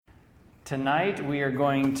Tonight we are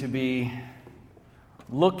going to be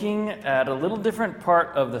looking at a little different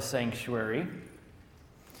part of the sanctuary.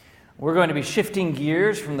 We're going to be shifting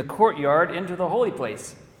gears from the courtyard into the holy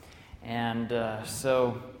place. And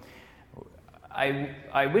so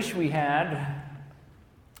I wish we had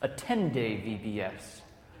a 10-day VBS.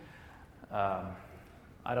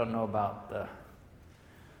 I don't know about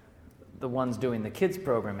the ones doing the kids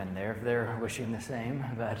program in there, if they're wishing the same,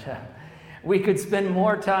 but we could spend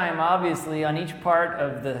more time, obviously, on each part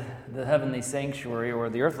of the heavenly sanctuary, or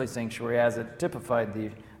the earthly sanctuary as it typified the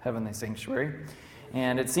heavenly sanctuary.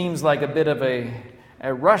 And it seems like a bit of a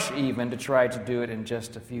rush even to try to do it in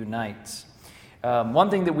just a few nights. One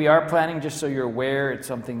thing that we are planning, just so you're aware, it's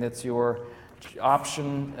something that's your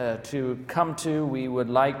option to come to. We would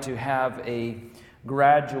like to have a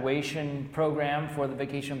graduation program for the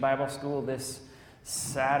Vacation Bible School this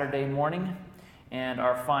Saturday morning. And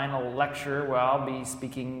our final lecture, where I'll be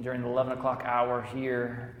speaking during the 11 o'clock hour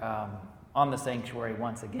here on the sanctuary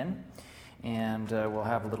once again. And we'll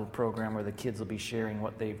have a little program where the kids will be sharing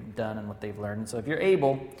what they've done and what they've learned. And so if you're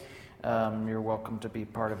able, you're welcome to be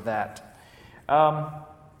part of that.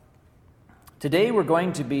 Today we're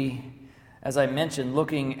going to be, as I mentioned,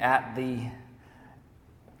 looking at the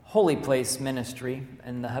holy place ministry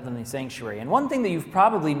in the heavenly sanctuary. And one thing that you've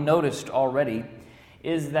probably noticed already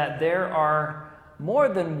is that there are more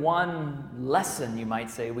than one lesson, you might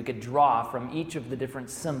say, we could draw from each of the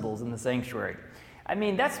different symbols in the sanctuary. I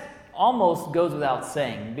mean, that's almost goes without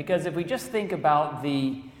saying, because if we just think about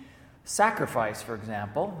the sacrifice, for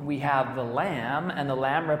example, we have the lamb, and the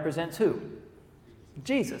lamb represents who?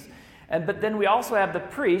 Jesus. But then we also have the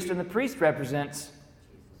priest, and the priest represents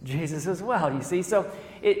Jesus as well, you see. So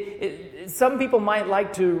some people might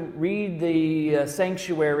like to read the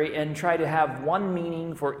sanctuary and try to have one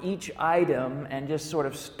meaning for each item and just sort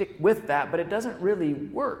of stick with that, but it doesn't really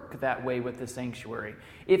work that way with the sanctuary.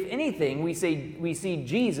 If anything, we see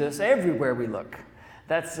Jesus everywhere we look.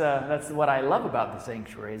 That's what I love about the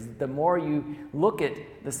sanctuary, is the more you look at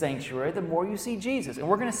the sanctuary, the more you see Jesus. And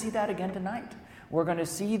we're going to see that again tonight. We're going to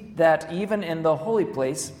see that even in the holy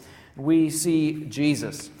place, we see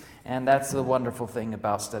Jesus. And that's the wonderful thing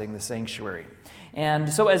about studying the sanctuary. And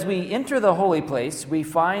so as we enter the holy place, we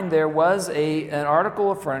find there was an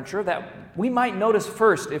article of furniture that we might notice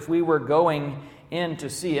first if we were going in to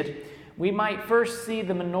see it. We might first see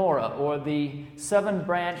the menorah, or the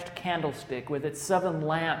 7-branched candlestick with its 7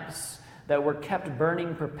 lamps that were kept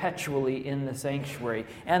burning perpetually in the sanctuary.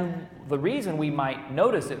 And the reason we might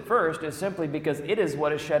notice it first is simply because it is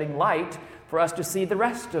what is shedding light for us to see the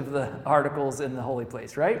rest of the articles in the holy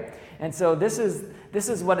place, right? And so this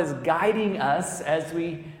is what is guiding us as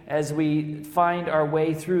we find our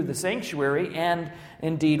way through the sanctuary, and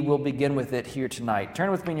indeed we'll begin with it here tonight.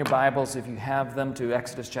 Turn with me in your Bibles, if you have them, to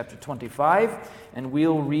Exodus chapter 25, and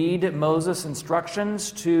we'll read Moses'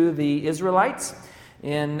 instructions to the Israelites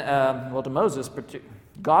to Moses,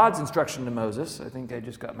 God's instruction to Moses. I think I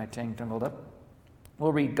just got my tongue tumbled up.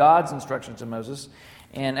 We'll read God's instruction to Moses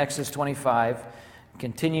in Exodus 25,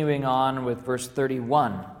 continuing on with verse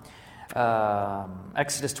 31.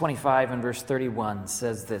 Exodus 25 and verse 31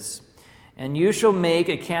 says this: "And you shall make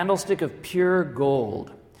a candlestick of pure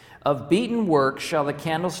gold. Of beaten work shall the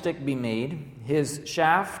candlestick be made, his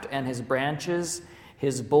shaft and his branches,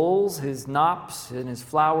 his bowls, his knops, and his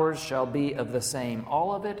flowers shall be of the same."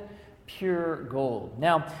 All of it pure gold.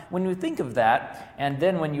 Now, when you think of that, and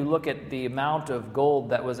then when you look at the amount of gold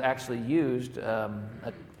that was actually used,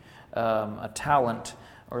 a talent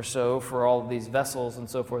or so for all of these vessels and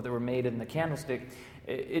so forth that were made in the candlestick,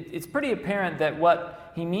 it's pretty apparent that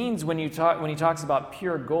what he means when he talks about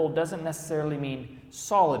pure gold doesn't necessarily mean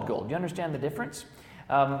solid gold. Do you understand the difference?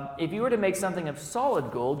 If you were to make something of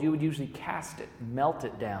solid gold, you would usually cast it, melt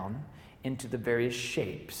it down into the various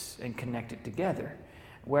shapes and connect it together.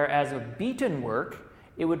 Whereas of beaten work,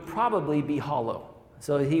 it would probably be hollow.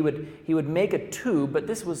 So he would make a tube, but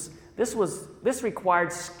this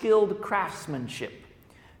required skilled craftsmanship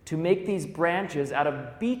to make these branches out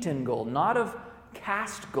of beaten gold, not of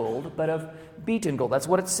cast gold, but of beaten gold. That's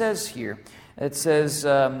what it says here. It says,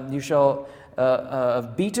 "You shall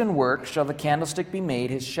of beaten work shall the candlestick be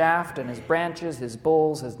made, his shaft and his branches, his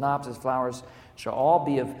bowls, his knops, his flowers shall all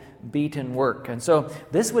be of beaten work." And so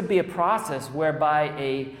this would be a process whereby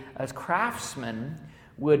a craftsman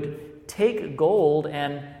would take gold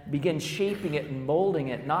and begin shaping it and molding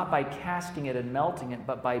it, not by casting it and melting it,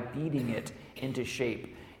 but by beating it into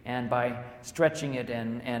shape, and by stretching it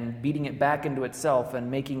and beating it back into itself and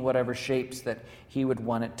making whatever shapes that he would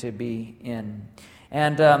want it to be in.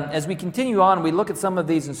 And as we continue on, we look at some of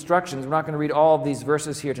these instructions. We're not going to read all of these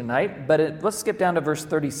verses here tonight, but let's skip down to verse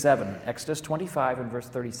 37, Exodus 25 and verse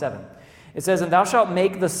 37. It says, "And thou shalt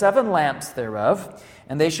make the 7 lamps thereof,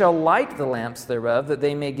 and they shall light the lamps thereof, that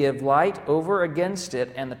they may give light over against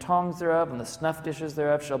it, and the tongs thereof and the snuff dishes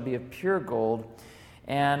thereof shall be of pure gold."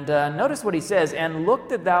 And notice what he says, "And look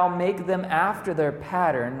that thou make them after their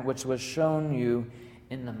pattern, which was shown you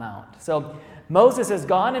in the mount." So Moses has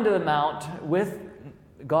gone into the mount with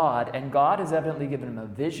God, and God has evidently given him a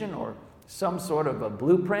vision or some sort of a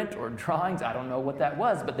blueprint or drawings. I don't know what that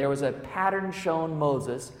was, but there was a pattern shown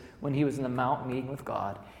Moses when he was in the mount meeting with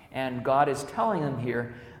God. And God is telling him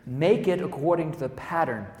here, make it according to the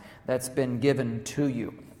pattern that's been given to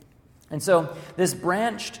you. And so this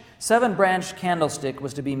 7-branched candlestick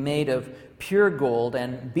was to be made of pure gold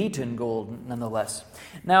and beaten gold nonetheless.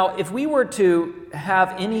 Now, if we were to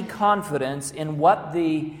have any confidence in what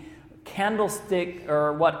the candlestick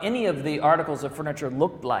or what any of the articles of furniture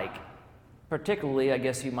looked like, particularly, I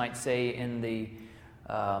guess you might say, in the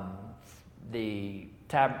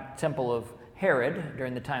temple of Herod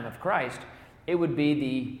during the time of Christ, it would be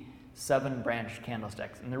the 7-branched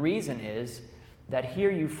candlesticks. And the reason is that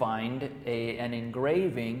here you find an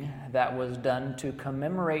engraving that was done to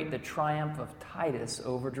commemorate the triumph of Titus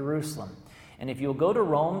over Jerusalem. And if you'll go to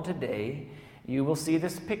Rome today, you will see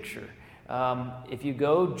this picture. If you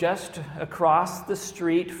go just across the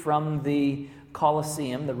street from the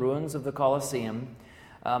Colosseum, the ruins of the Colosseum,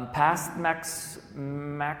 past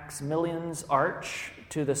Maximilian's Arch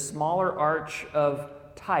to the smaller Arch of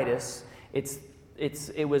Titus,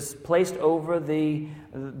 it was placed over the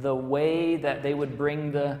way that they would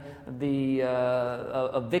bring a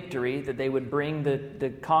victory, that they would bring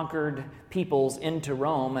the conquered peoples into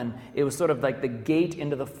Rome, and it was sort of like the gate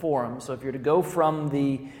into the Forum. So if you're to go from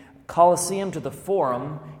the Colosseum to the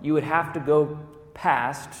Forum, you would have to go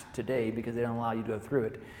past today, because they don't allow you to go through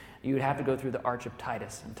it. You would have to go through the Arch of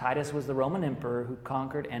Titus. And Titus was the Roman emperor who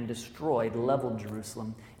conquered and destroyed, leveled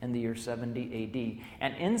Jerusalem in the year 70 A.D.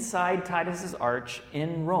 And inside Titus's arch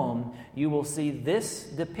in Rome, you will see this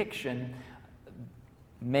depiction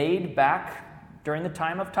made back during the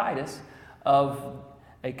time of Titus of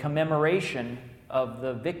a commemoration of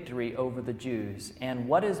the victory over the Jews. And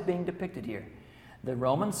what is being depicted here? The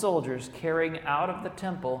Roman soldiers carrying out of the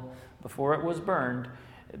temple before it was burned,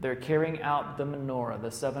 they're carrying out the menorah,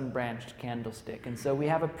 the 7-branched candlestick. And so we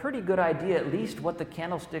have a pretty good idea, at least, what the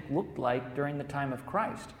candlestick looked like during the time of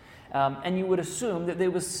Christ. And you would assume that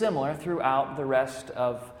it was similar throughout the rest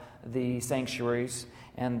of the sanctuaries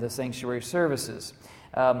and the sanctuary services.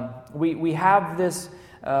 We have this.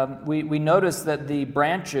 We notice that the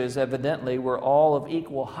branches evidently were all of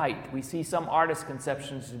equal height. We see some artist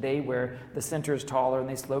conceptions today where the center is taller and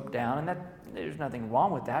they slope down, and there's nothing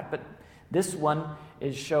wrong with that, but this one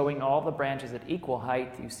is showing all the branches at equal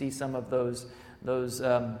height. You see some of those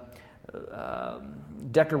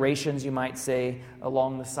decorations, you might say,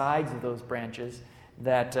 along the sides of those branches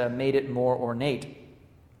that made it more ornate.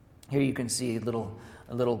 Here you can see a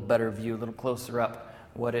little better view, a little closer up,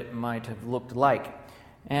 what it might have looked like.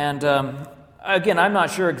 And again, I'm not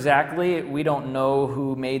sure exactly. We don't know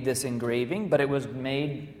who made this engraving, but it was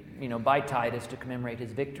made, by Titus to commemorate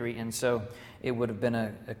his victory, and so it would have been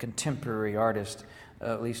a contemporary artist,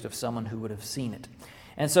 at least of someone who would have seen it.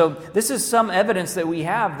 And so this is some evidence that we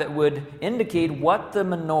have that would indicate what the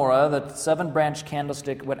menorah, the 7-branched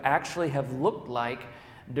candlestick, would actually have looked like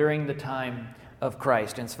during the time of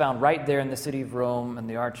Christ. And it's found right there in the city of Rome and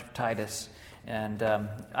the Arch of Titus. And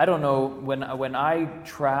I don't know, when I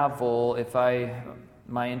travel,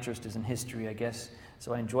 my interest is in history, I guess,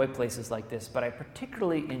 so I enjoy places like this, but I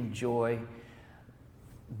particularly enjoy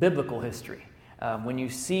biblical history. When you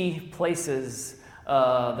see places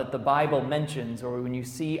that the Bible mentions, or when you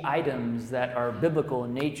see items that are biblical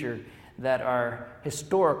in nature, that are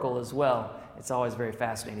historical as well, it's always very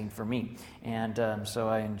fascinating for me, and so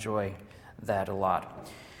I enjoy that a lot.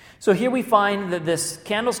 So here we find that this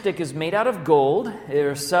candlestick is made out of gold.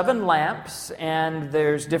 There are 7 lamps, and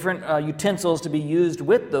there's different utensils to be used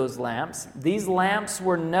with those lamps. These lamps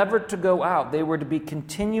were never to go out. They were to be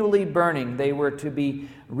continually burning. They were to be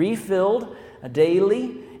refilled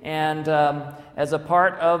daily, and as a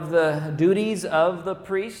part of the duties of the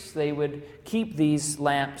priests, they would keep these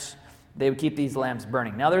lamps.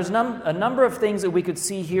 Burning. Now, there's a number of things that we could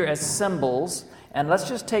see here as symbols. And let's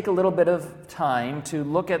just take a little bit of time to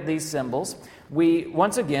look at these symbols.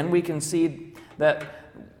 Once again, we can see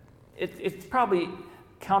that it's probably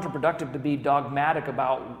counterproductive to be dogmatic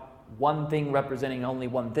about one thing representing only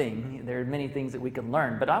one thing. There are many things that we can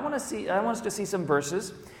learn. But I want us to see some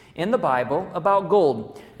verses in the Bible about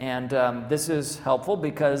gold. And this is helpful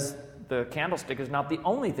because the candlestick is not the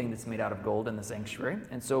only thing that's made out of gold in the sanctuary.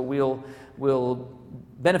 And so we'll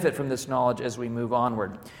benefit from this knowledge as we move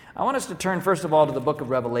onward. I want us to turn, first of all, to the book of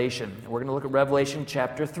Revelation. We're going to look at Revelation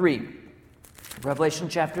chapter 3. Revelation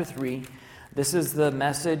chapter 3. This is the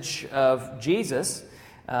message of Jesus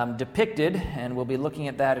depicted, and we'll be looking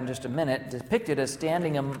at that in just a minute, depicted as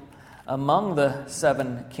standing among the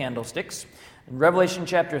 7 candlesticks. In Revelation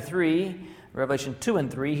chapter 3, Revelation 2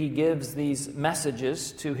 and 3, he gives these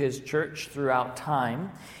messages to his church throughout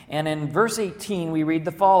time. And in verse 18, we read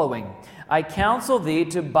the following: I counsel thee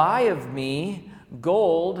to buy of me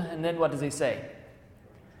gold, and then what does he say?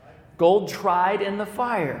 Gold tried in the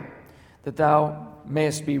fire, that thou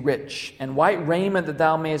mayest be rich, and white raiment that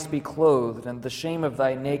thou mayest be clothed, and the shame of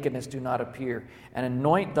thy nakedness do not appear, and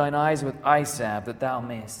anoint thine eyes with eye salve that thou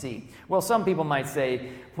mayest see. Well, some people might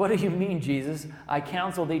say, what do you mean, Jesus? I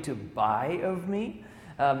counsel thee to buy of me?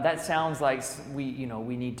 That sounds like we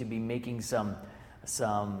need to be making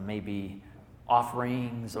some maybe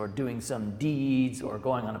offerings or doing some deeds or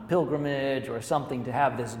going on a pilgrimage or something to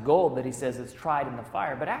have this gold that he says is tried in the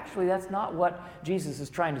fire. But actually, that's not what Jesus is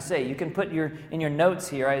trying to say. You can put in your notes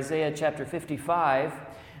here Isaiah chapter 55,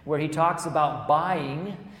 where he talks about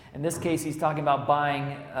buying. In this case, he's talking about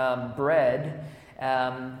buying bread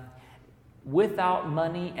without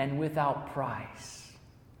money and without price.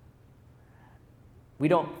 We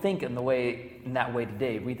don't think in that way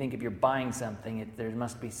today. We think if you're buying something, there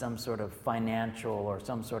must be some sort of financial or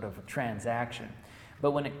some sort of transaction. But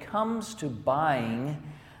when it comes to buying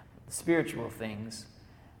spiritual things,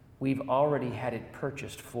 we've already had it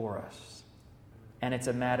purchased for us. And it's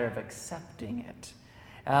a matter of accepting it.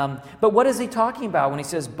 But what is he talking about when he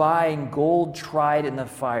says buying gold tried in the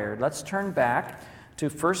fire? Let's turn back to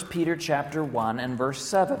 1 Peter chapter 1 and verse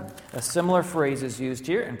 7. A similar phrase is used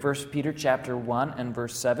here in 1 Peter chapter 1 and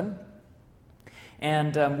verse 7.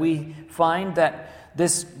 And we find that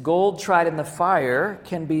this gold tried in the fire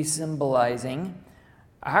can be symbolizing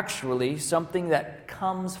actually something that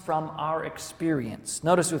comes from our experience.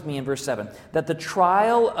 Notice with me in verse 7 that the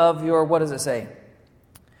trial of your, what does it say?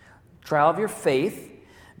 Trial of your faith,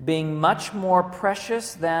 being much more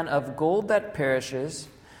precious than of gold that perishes,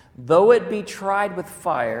 though it be tried with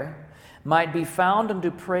fire, might be found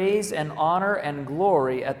unto praise and honor and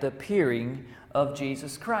glory at the appearing of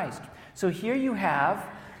Jesus Christ. So here you have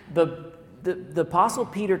the Apostle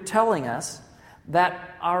Peter telling us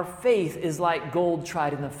that our faith is like gold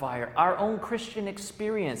tried in the fire. Our own Christian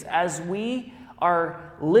experience, as we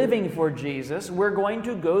are living for Jesus, we're going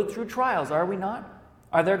to go through trials, are we not?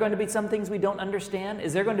 Are there going to be some things we don't understand?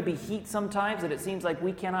 Is there going to be heat sometimes that it seems like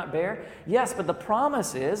we cannot bear? Yes, but the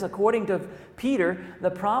promise is, according to Peter,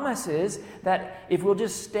 the promise is that if we'll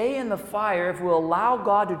just stay in the fire, if we'll allow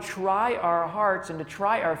God to try our hearts and to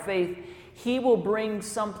try our faith, He will bring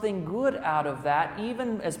something good out of that,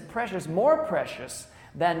 even as precious, more precious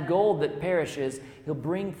than gold that perishes. He'll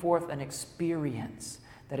bring forth an experience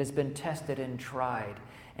that has been tested and tried.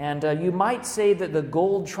 And you might say that the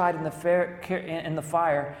gold tried in the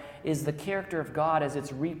fire is the character of God as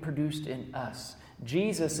it's reproduced in us.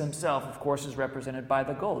 Jesus himself, of course, is represented by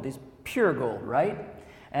the gold. He's pure gold, right?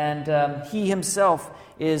 And he himself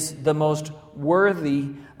is the most worthy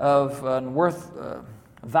of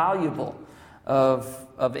valuable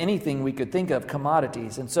of anything we could think of,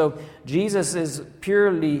 commodities. And so Jesus is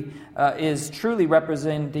truly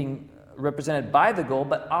represented by the gold,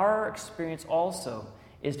 but our experience also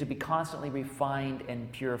is to be constantly refined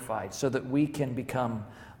and purified so that we can become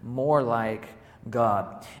more like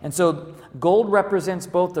God. And so gold represents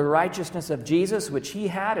both the righteousness of Jesus, which he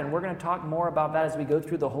had, and we're going to talk more about that as we go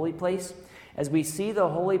through the holy place. As we see the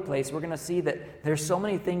holy place, we're going to see that there's so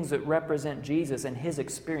many things that represent Jesus and his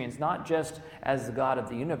experience, not just as the God of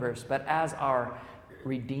the universe, but as our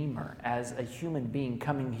Redeemer, as a human being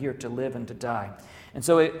coming here to live and to die. And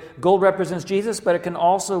so gold represents Jesus, but it can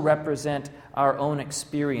also represent our own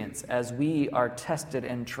experience as we are tested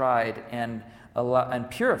and tried and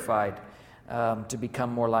purified to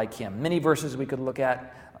become more like him. Many verses we could look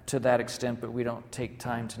at to that extent, but we don't take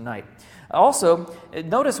time tonight. Also,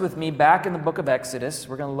 notice with me back in the book of Exodus,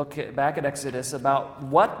 we're going to look back at Exodus about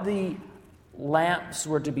what the lamps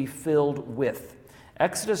were to be filled with.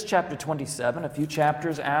 Exodus chapter 27, a few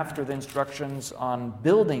chapters after the instructions on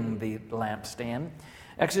building the lampstand.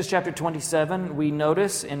 Exodus chapter 27, we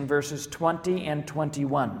notice in verses 20 and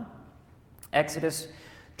 21. Exodus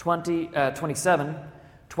 27,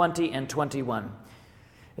 20 and 21.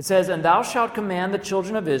 It says, "And thou shalt command the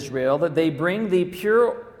children of Israel that they bring thee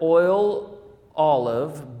pure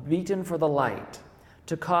olive beaten for the light,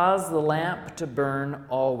 to cause the lamp to burn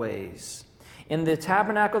always. In the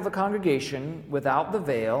tabernacle of the congregation, without the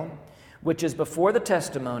veil, which is before the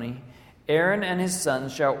testimony, Aaron and his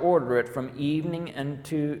sons shall order it from evening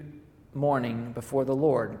unto morning before the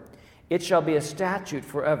Lord. It shall be a statute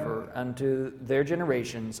forever unto their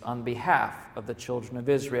generations on behalf of the children of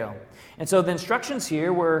Israel. And so the instructions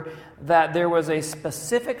here were that there was a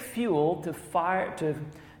specific fuel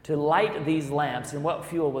to light these lamps. And what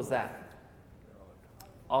fuel was that?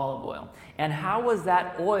 Olive oil. And how was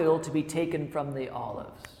that oil to be taken from the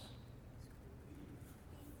olives?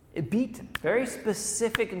 Beaten. Very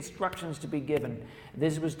specific instructions to be given.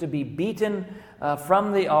 This was to be beaten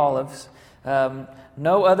from the olives.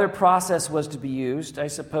 No other process was to be used. I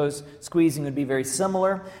suppose squeezing would be very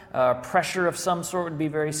similar. Pressure of some sort would be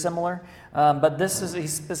very similar. But he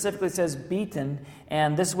specifically says beaten,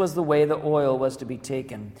 and this was the way the oil was to be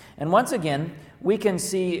taken. And once again, we can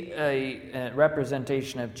see a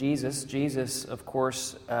representation of Jesus. Jesus, of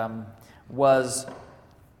course, was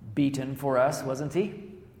beaten for us, wasn't he?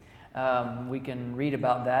 We can read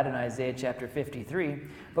about that in Isaiah chapter 53.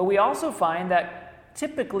 But we also find that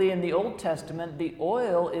typically in the Old Testament, the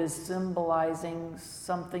oil is symbolizing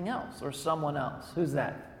something else or someone else. Who's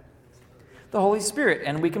that? The Holy Spirit.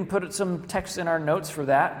 And we can put some text in our notes for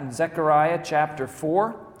that in Zechariah chapter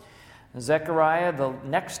 4. Zechariah, the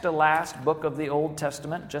next to last book of the Old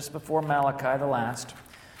Testament, just before Malachi, the last.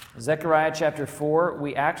 Zechariah chapter 4,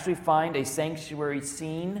 we actually find a sanctuary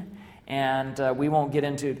scene. And we won't get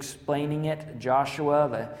into explaining it.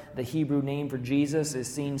 Joshua, the Hebrew name for Jesus,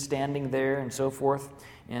 is seen standing there and so forth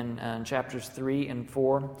in chapters 3 and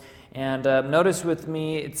 4. And notice with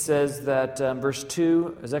me, it says that verse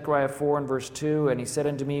 2, Zechariah 4 and verse 2, and he said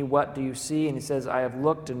unto me, what do you see? And he says, I have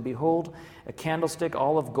looked, and behold, a candlestick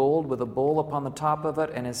all of gold with a bowl upon the top of it,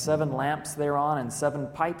 and his 7 lamps thereon, and 7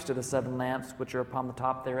 pipes to the 7 lamps which are upon the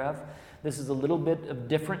top thereof. This is a little bit of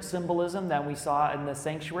different symbolism than we saw in the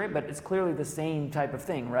sanctuary, but it's clearly the same type of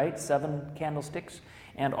thing, right? 7 candlesticks,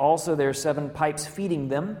 and also there are 7 pipes feeding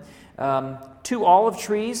them. 2 olive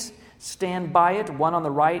trees stand by it, one on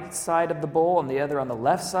the right side of the bowl and the other on the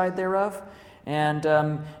left side thereof.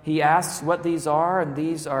 And he asks what these are, and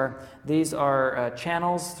these are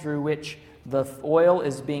channels through which the oil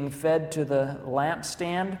is being fed to the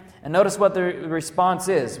lampstand. And notice what the response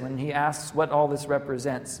is when he asks what all this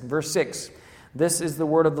represents. Verse 6, this is the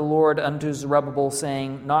word of the Lord unto Zerubbabel,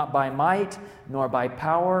 saying, not by might, nor by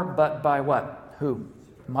power, but by what? Who?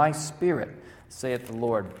 My Spirit, saith the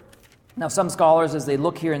Lord. Now some scholars, as they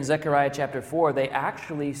look here in Zechariah chapter 4, they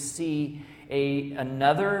actually see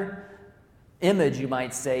another image, you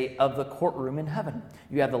might say, of the courtroom in heaven.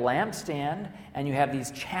 You have the lampstand, and you have these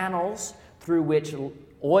channels through which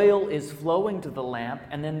oil is flowing to the lamp,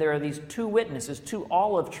 and then there are these 2 witnesses, 2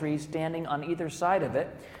 olive trees standing on either side of it.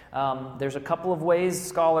 There's a couple of ways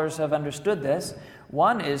scholars have understood this.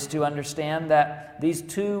 One is to understand that these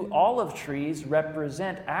 2 olive trees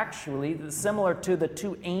represent actually similar to the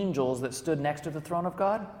 2 angels that stood next to the throne of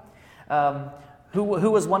God. Who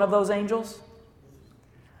was one of those angels?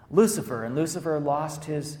 Lucifer. And Lucifer lost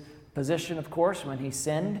his position, of course, when he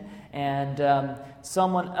sinned, and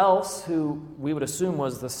someone else who we would assume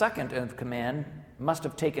was the second in command must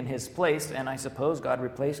have taken his place, and I suppose God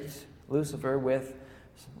replaced Lucifer with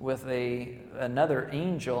another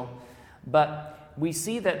angel. But we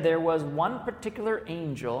see that there was one particular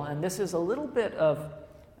angel, and this is a little bit of,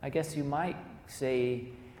 I guess you might say,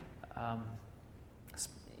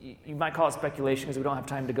 you might call it speculation because we don't have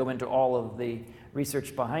time to go into all of the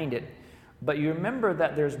research behind it. But you remember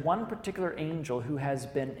that there's one particular angel who has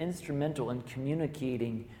been instrumental in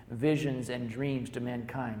communicating visions and dreams to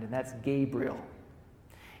mankind, and that's Gabriel.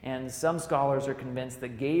 And some scholars are convinced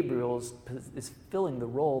that Gabriel is filling the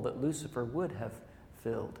role that Lucifer would have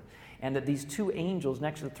filled. And that these 2 angels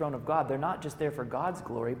next to the throne of God, they're not just there for God's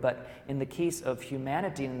glory, but in the case of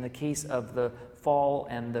humanity, and in the case of the fall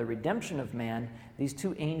and the redemption of man, these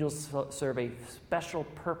 2 angels serve a special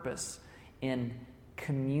purpose in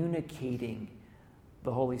communicating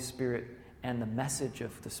the Holy Spirit and the message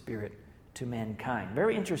of the Spirit to mankind.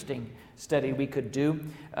 Very interesting study we could do.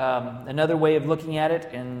 Another way of looking at it,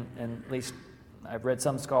 and at least I've read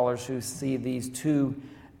some scholars who see these 2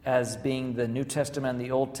 as being the New Testament and the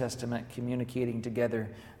Old Testament communicating together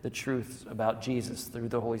the truths about Jesus through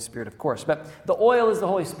the Holy Spirit, of course. But the oil is the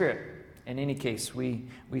Holy Spirit. In any case, we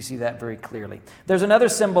see that very clearly. There's another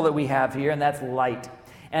symbol that we have here, and that's light.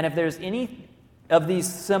 And if there's any of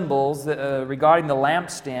these symbols regarding the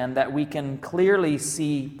lampstand that we can clearly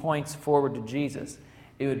see points forward to Jesus,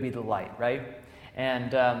 it would be the light, right?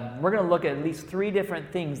 And we're going to look at least 3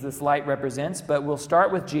 different things this light represents, but we'll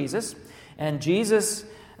start with Jesus. And Jesus,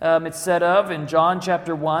 it's said of in John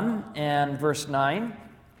chapter 1 and verse 9,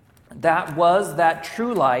 that was that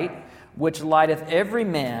true light which lighteth every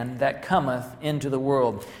man that cometh into the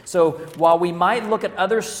world. So while we might look at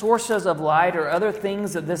other sources of light or other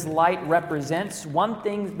things that this light represents, one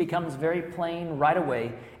thing becomes very plain right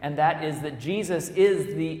away, and that is that Jesus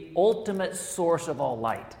is the ultimate source of all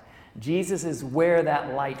light. Jesus is where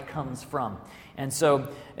that light comes from. And so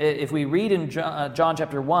if we read in John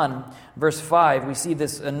chapter 1, verse 5, we see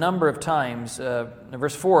this a number of times.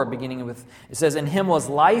 Verse 4, beginning with, it says, "In him was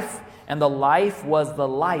life, and the life was the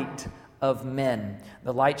light of men.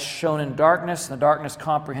 The light shone in darkness, and the darkness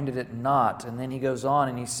comprehended it not." And then he goes on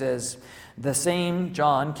and he says, "The same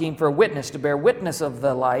John came for a witness, to bear witness of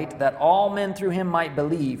the light, that all men through him might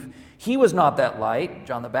believe. He was not that light,"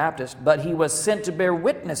 John the Baptist, "but he was sent to bear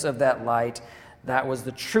witness of that light. That was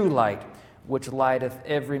the true light, which lighteth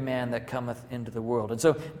every man that cometh into the world." And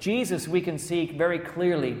so Jesus, we can see very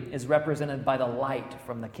clearly, is represented by the light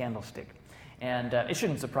from the candlestick. And it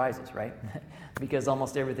shouldn't surprise us, right? Because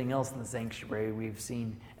almost everything else in the sanctuary we've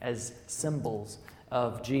seen as symbols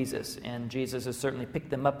of Jesus. And Jesus has certainly picked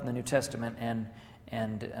them up in the New Testament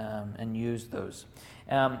and used those.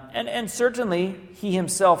 And certainly he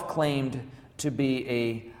himself claimed to be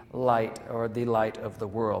a light, or the light of the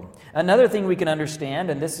world. Another thing we can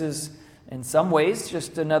understand, and this is in some ways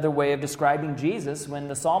just another way of describing Jesus, when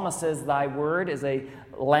the psalmist says, "Thy word is a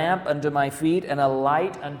lamp unto my feet and a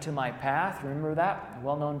light unto my path." Remember that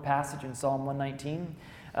well-known passage in Psalm 119?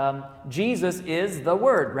 Jesus is the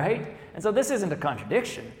Word, right? And so this isn't a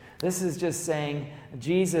contradiction. This is just saying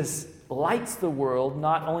Jesus lights the world,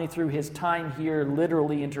 not only through his time here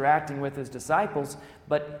literally interacting with his disciples,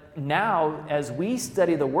 but now as we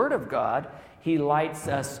study the Word of God, he lights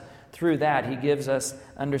us through that. He gives us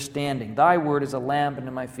understanding. "Thy word is a lamp unto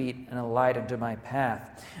my feet and a light unto my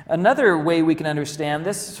path." Another way we can understand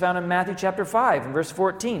this is found in Matthew chapter 5 and verse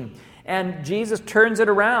 14. And Jesus turns it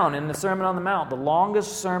around in the Sermon on the Mount, the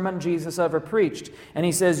longest sermon Jesus ever preached. And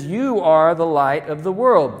he says, "You are the light of the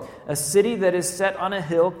world. A city that is set on a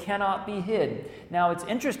hill cannot be hid." Now it's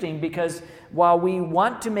interesting because while we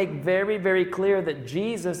want to make very, very clear that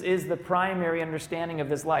Jesus is the primary understanding of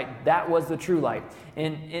this light, that was the true light.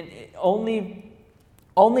 And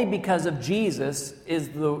only because of Jesus is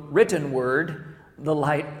the written word the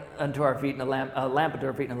light unto our feet and a lamp unto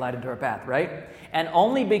our feet and a light unto our path, right? And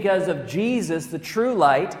only because of Jesus, the true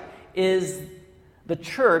light, is the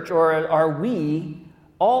church, or are we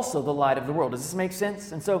also the light of the world. Does this make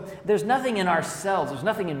sense? And so there's nothing in ourselves, there's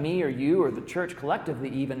nothing in me or you or the church collectively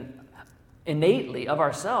even innately of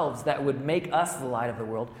ourselves that would make us the light of the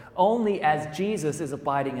world, only as Jesus is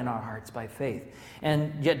abiding in our hearts by faith.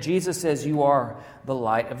 And yet Jesus says, "You are the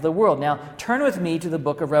light of the world." Now turn with me to the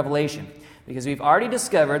book of Revelation, because we've already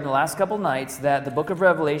discovered in the last couple nights that the book of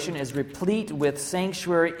Revelation is replete with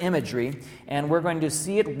sanctuary imagery, and we're going to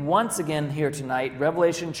see it once again here tonight,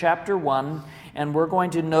 Revelation chapter 1, and we're going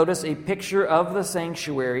to notice a picture of the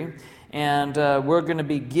sanctuary, and we're going to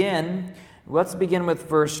begin, let's begin with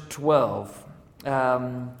verse 12.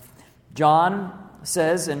 John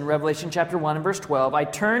says in Revelation chapter 1 and verse 12, "I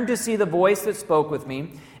turned to see the voice that spoke with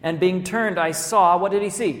me, and being turned I saw," what did he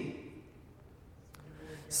see?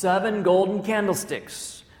 7 golden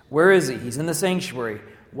candlesticks. Where is he? He's in the sanctuary.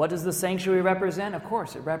 What does the sanctuary represent? Of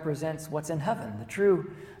course, it represents what's in heaven, the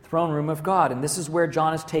true throne room of God. And this is where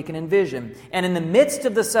John is taken in vision. "And in the midst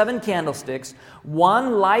of the 7 candlesticks,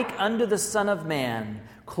 one like unto the Son of Man,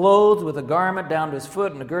 clothed with a garment down to his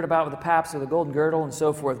foot, and a girt about with the paps of the golden girdle," and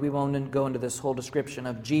so forth. We won't go into this whole description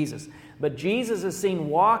of Jesus. But Jesus is seen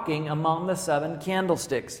walking among the 7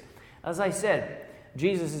 candlesticks. As I said,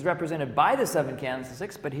 Jesus is represented by the 7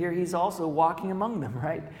 candlesticks, but here he's also walking among them,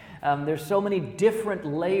 right? There's so many different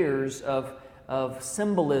layers of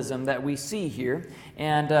symbolism that we see here.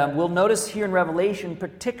 And we'll notice here in Revelation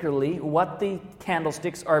particularly what the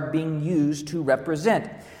candlesticks are being used to represent.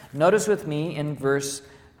 Notice with me in verse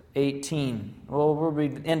 18. Well, we'll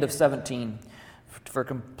read the end of 17 for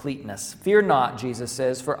completeness. "Fear not," Jesus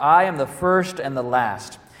says, "for I am the first and the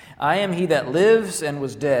last. I am he that lives and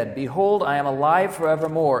was dead. Behold, I am alive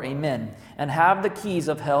forevermore. Amen. And have the keys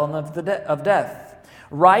of hell and of death.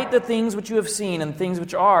 Write the things which you have seen, and things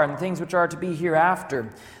which are, and things which are to be hereafter.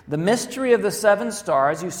 The mystery of the 7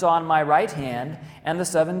 stars you saw in my right hand, and the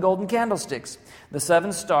 7 golden candlesticks. The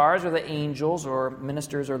 7 stars are the angels, or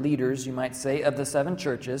ministers, or leaders, you might say, of the 7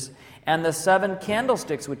 churches. And the 7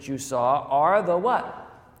 candlesticks which you saw are the what?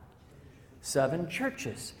 7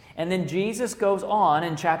 churches." And then Jesus goes on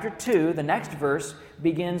in chapter 2, the next verse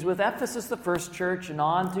begins with Ephesus, the first church, and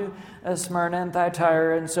on to Smyrna and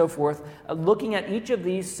Thyatira and so forth, looking at each of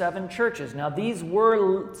these 7 churches. Now, these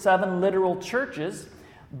were 7 literal churches,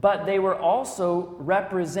 but they were also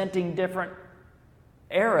representing different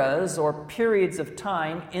eras or periods of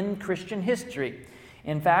time in Christian history.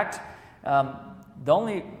 In fact, let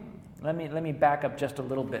me back up just a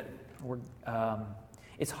little bit.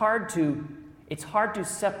 It's hard to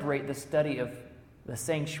separate the study of the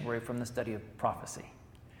sanctuary from the study of prophecy.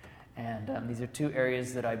 And these are 2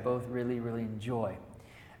 areas that I both really, really enjoy.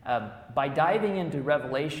 By diving into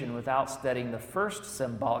Revelation without studying the first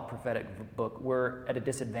symbolic prophetic book, we're at a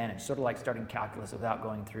disadvantage, sort of like starting calculus without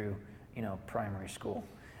going through, primary school.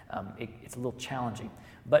 It's a little challenging.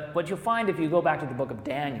 But what you'll find if you go back to the book of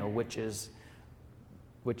Daniel, which is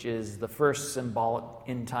the first symbolic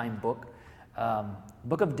end-time book,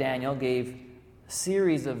 book of Daniel gave a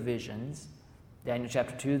series of visions. Daniel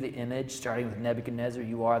chapter 2, the image, starting with Nebuchadnezzar,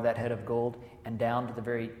 you are that head of gold, and down to the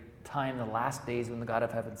very time, the last days when the God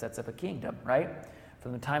of heaven sets up a kingdom, right?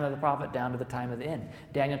 From the time of the prophet down to the time of the end.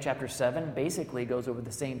 Daniel chapter 7 basically goes over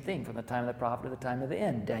the same thing, from the time of the prophet to the time of the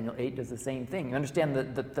end. Daniel 8 does the same thing. You understand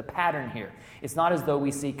the pattern here. It's not as though we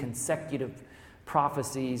see consecutive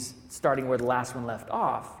prophecies starting where the last one left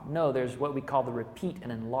off. No, there's what we call the repeat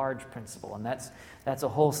and enlarge principle, and that's a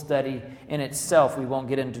whole study in itself. We won't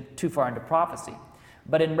get into too far into prophecy.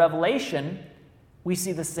 But in Revelation, we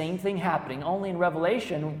see the same thing happening, only in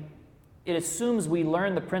Revelation, it assumes we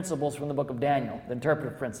learn the principles from the book of Daniel, the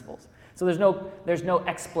interpretive principles. So there's no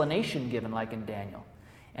explanation given like in Daniel.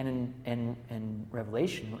 And in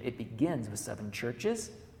Revelation, it begins with 7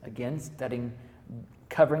 churches, again,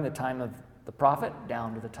 covering the time of the prophet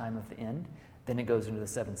down to the time of the end. Then it goes into the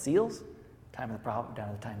 7 seals, time of the prophet down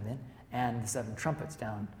to the time of the end, and the 7 trumpets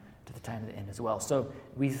down to the time of the end as well. So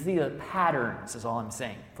we see the patterns, is all I'm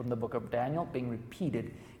saying, from the book of Daniel being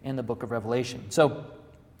repeated in the book of Revelation. So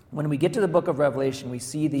when we get to the book of Revelation, we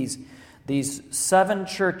see these 7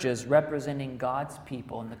 churches representing God's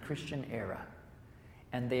people in the Christian era.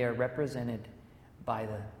 And they are represented by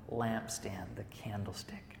the lampstand, the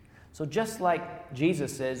candlestick. So just like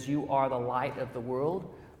Jesus says, you are the light of the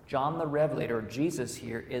world, John the Revelator, or Jesus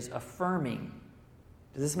here, is affirming.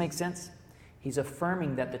 Does this make sense? He's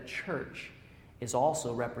affirming that the church is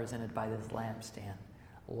also represented by this lampstand,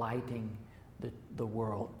 lighting the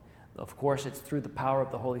world. Of course, it's through the power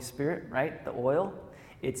of the Holy Spirit, right? The oil.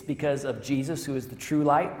 It's because of Jesus, who is the true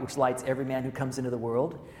light, which lights every man who comes into the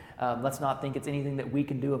world. Let's not think it's anything that we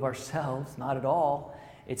can do of ourselves. Not at all.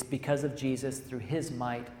 It's because of Jesus, through his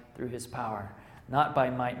might, through his power. Not by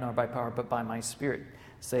might nor by power, but by my Spirit,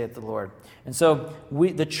 saith the Lord. And so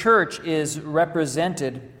the church is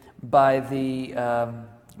represented by the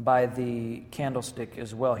candlestick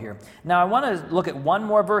as well here. Now I want to look at one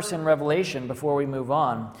more verse in Revelation before we move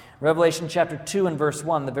on. Revelation chapter 2 and verse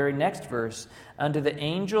 1, the very next verse. Unto the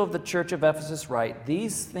angel of the church of Ephesus write,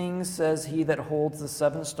 These things says he that holds the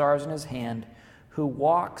 7 stars in his hand, who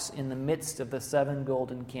walks in the midst of the 7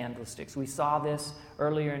 golden candlesticks. We saw this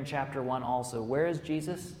earlier in chapter 1 also. Where is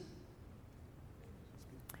Jesus?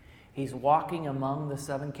 He's walking among the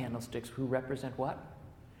 7 candlesticks who represent what?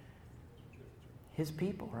 His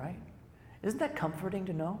people, right? Isn't that comforting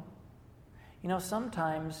to know?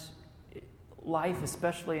 Sometimes life,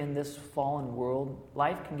 especially in this fallen world,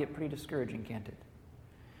 life can get pretty discouraging, can't it?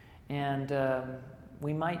 And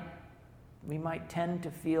we might tend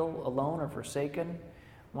to feel alone or forsaken.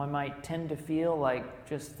 We might tend to feel like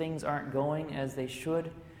just things aren't going as they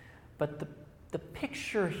should. But the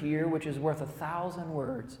picture here, which is worth 1,000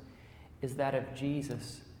 words, is that of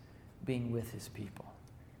Jesus being with his people.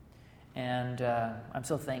 And I'm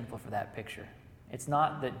so thankful for that picture. It's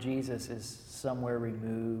not that Jesus is somewhere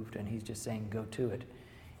removed and he's just saying, go to it.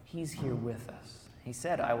 He's here with us. He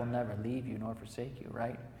said, I will never leave you nor forsake you,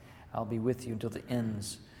 right? I'll be with you until the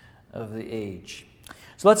ends of the age.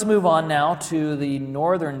 So let's move on now to the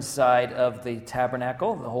northern side of the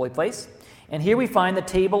tabernacle, the holy place. And here we find the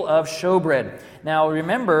table of shewbread. Now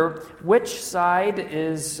remember, which side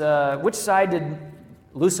did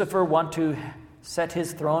Lucifer want to set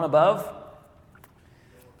his throne above?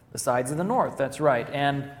 The sides of the north, that's right.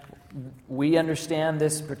 And we understand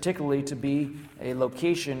this particularly to be a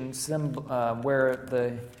location where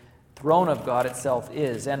the throne of God itself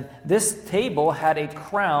is. And this table had a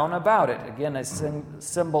crown about it. Again, a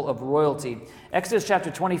symbol of royalty. Exodus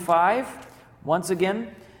chapter 25, once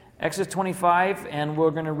again, Exodus 25, and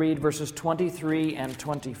we're going to read verses 23 and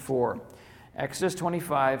 24. Exodus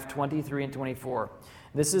 25, 23 and 24.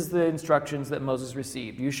 This is the instructions that Moses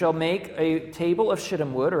received. You shall make a table of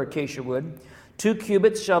shittim wood or acacia wood. 2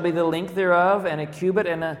 cubits shall be the length thereof, and a cubit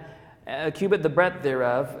the breadth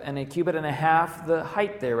thereof, and a cubit and a half the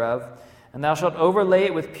height thereof. And thou shalt overlay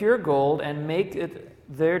it with pure gold, and make it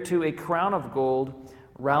thereto a crown of gold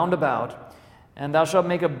round about. And thou shalt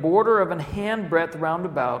make a border of an handbreadth round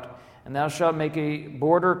about, and thou shalt make a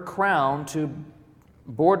border crown to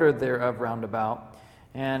border thereof round about.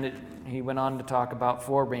 And he went on to talk about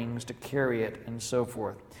 4 rings to carry it, and so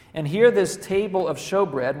forth. And here this table of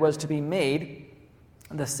showbread was to be made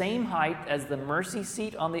the same height as the mercy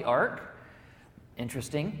seat on the ark.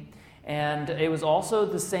 Interesting. And it was also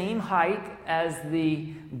the same height as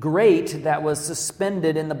the grate that was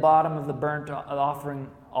suspended in the bottom of the burnt offering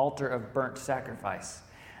altar of burnt sacrifice.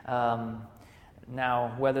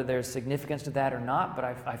 Now, whether there's significance to that or not, but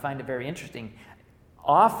I find it very interesting.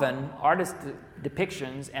 Often, artist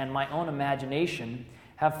depictions and my own imagination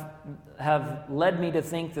have led me to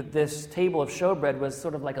think that this table of showbread was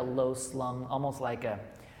sort of like a low-slung, almost like a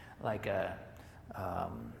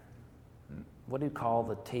what do you call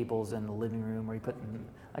the tables in the living room where you put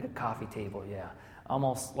like a coffee table? Yeah,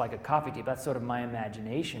 almost like a coffee table. That's sort of my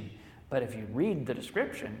imagination. But if you read the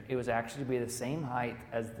description, it was actually to be the same height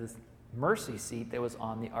as the mercy seat that was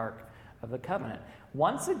on the Ark of the Covenant.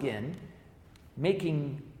 Once again,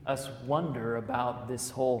 making us wonder about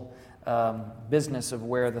this whole business of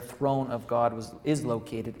where the throne of God is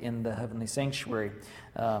located in the heavenly sanctuary.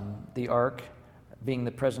 The Ark being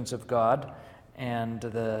the presence of God, and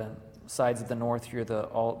the sides of the north here,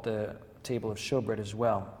 the table of showbread as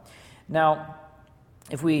well. Now,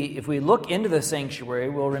 if we look into the sanctuary,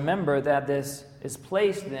 we'll remember that this is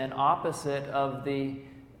placed then opposite of the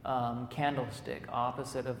candlestick,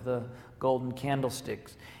 opposite of the golden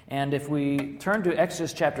candlesticks. And if we turn to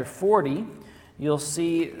Exodus chapter 40, you'll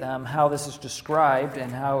see how this is described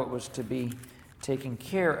and how it was to be taken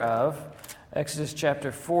care of. Exodus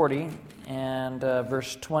chapter 40 and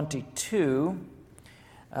verse 22.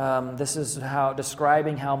 This is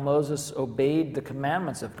describing how Moses obeyed the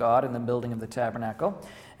commandments of God in the building of the tabernacle.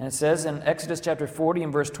 And it says in Exodus chapter 40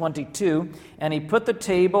 and verse 22, "And he put the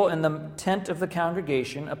table in the tent of the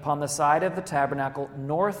congregation upon the side of the tabernacle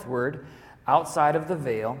northward, outside of the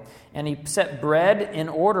veil, and he set bread in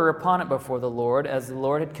order upon it before the Lord, as the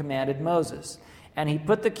Lord had commanded Moses. And he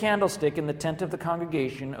put the candlestick in the tent of the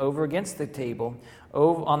congregation over against the table,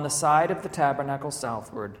 over on the side of the tabernacle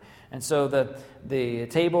southward." And so the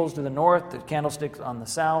tables to the north, the candlesticks on the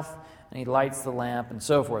south, and he lights the lamp and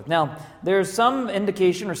so forth. Now, there's some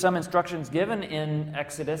indication or some instructions given in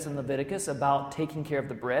Exodus and Leviticus about taking care of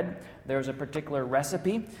the bread. There's a particular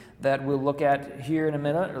recipe that we'll look at here in a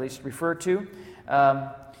minute, or at least refer to.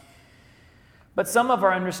 But some of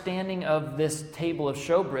our understanding of this table of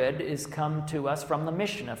showbread is come to us from the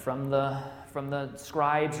Mishnah, from the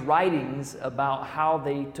scribes' writings about how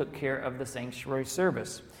they took care of the sanctuary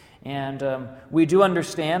service. And we do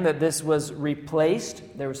understand that this was replaced.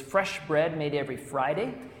 There was fresh bread made every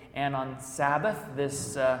Friday, and on Sabbath,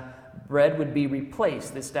 this bread would be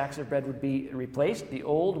replaced. The stacks of bread would be replaced. The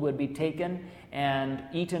old would be taken and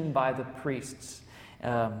eaten by the priests.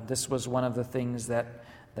 This was one of the things that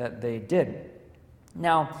they did.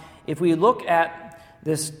 Now, if we look at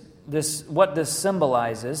this what this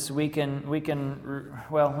symbolizes, we can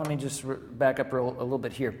let me just back up a little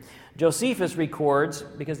bit here. Josephus records,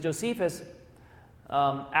 because Josephus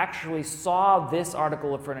actually saw this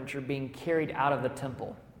article of furniture being carried out of the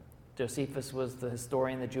temple. Josephus was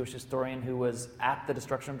the Jewish historian who was at the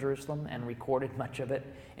destruction of Jerusalem and recorded much of it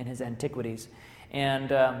in his Antiquities.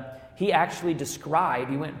 And he actually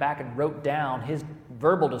he went back and wrote down his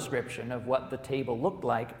verbal description of what the table looked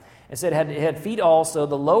like. It said it had feet also,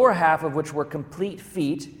 the lower half of which were complete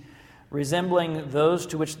feet, resembling those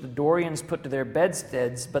to which the Dorians put to their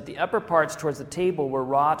bedsteads, but the upper parts towards the table were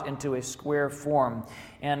wrought into a square form.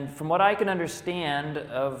 And from what I can understand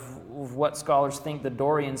of what scholars think the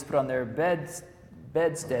Dorians put on their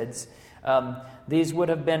bedsteads, these would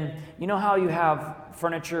have been, you know how you have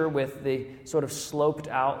furniture with the sort of sloped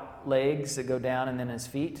out legs that go down and then his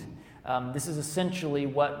feet? This is essentially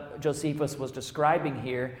what Josephus was describing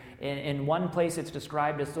here. In one place it's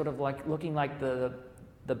described as sort of like looking like the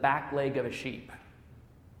back leg of a sheep,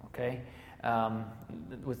 okay,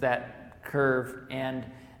 with that curve and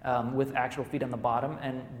with actual feet on the bottom.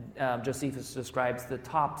 And Josephus describes the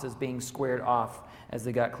tops as being squared off as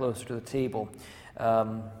they got closer to the table.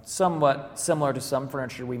 Somewhat similar to some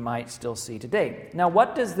furniture we might still see today. Now,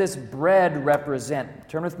 what does this bread represent?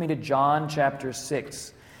 Turn with me to John chapter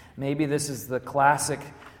 6. Maybe this is the classic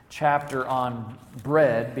chapter on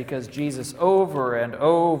bread, because Jesus over and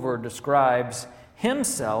over describes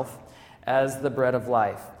himself as the bread of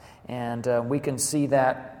life. And we can see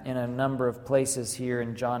that in a number of places here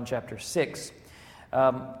in John chapter 6.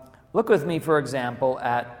 Look with me, for example,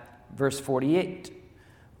 at verse 48.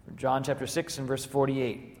 John chapter 6 and verse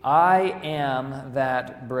 48. I am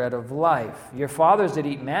that bread of life. Your fathers did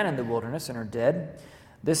eat manna in the wilderness and are dead.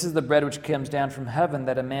 This is the bread which comes down from heaven,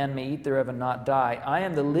 that a man may eat thereof and not die. I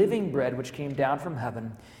am the living bread which came down from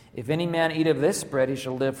heaven. If any man eat of this bread, he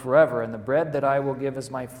shall live forever. And the bread that I will give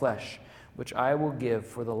is my flesh, which I will give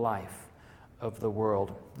for the life of the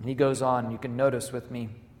world. And he goes on. You can notice with me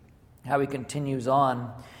how he continues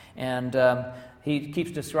on. And he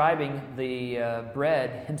keeps describing the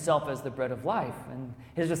bread himself as the bread of life. And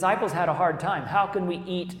his disciples had a hard time. How can we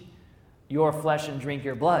eat your flesh and drink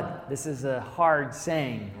your blood? This is a hard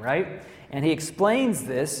saying, right? And he explains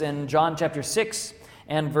this in John chapter 6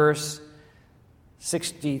 and verse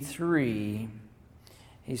 63.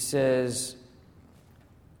 He says,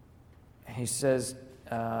 it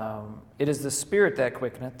is the spirit that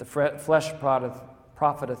quickeneth, the flesh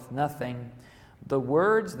profiteth nothing. The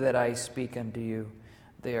words that I speak unto you,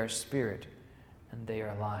 they are spirit and they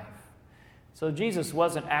are life. So Jesus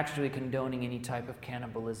wasn't actually condoning any type of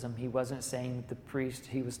cannibalism. He wasn't saying that the priest,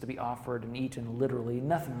 he was to be offered and eaten literally.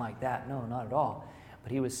 Nothing like that. No, not at all.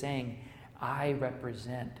 But he was saying, I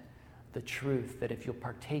represent the truth that if you'll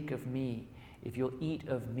partake of me, if you'll eat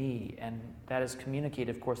of me, and that is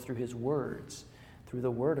communicated, of course, through his words, through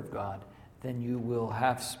the word of God, then you will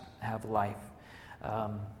have life.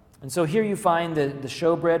 And so here you find the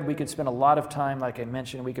shewbread. We could spend a lot of time, like I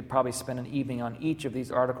mentioned. We could probably spend an evening on each of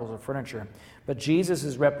these articles of furniture. But Jesus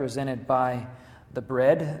is represented by the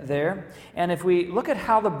bread there. And if we look at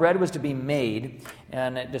how the bread was to be made,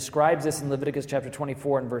 and it describes this in Leviticus chapter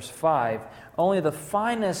 24 and verse 5, only the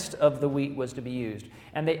finest of the wheat was to be used.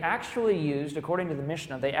 And they actually used, according to the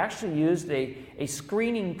Mishnah, they actually used a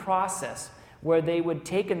screening process where they would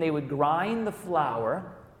take and they would grind the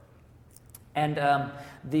flour. And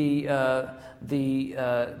the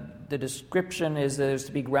description is that it's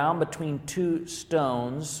to be ground between two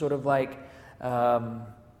stones, sort of like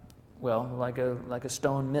like a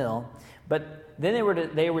stone mill. But then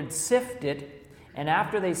they would sift it, and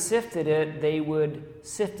after they sifted it, they would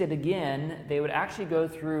sift it again. They would actually go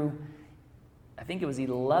through, I think it was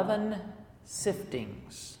 11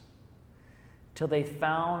 siftings, it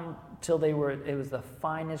was the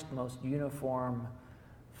finest, most uniform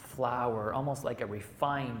flour, almost like a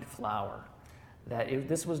refined flour.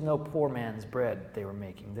 This was no poor man's bread they were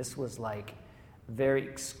making. This was like very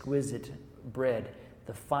exquisite bread,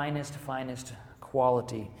 the finest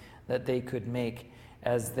quality that they could make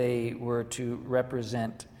as they were to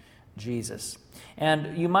represent Jesus.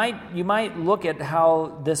 And you might look at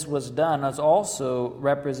how this was done as also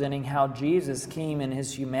representing how Jesus came in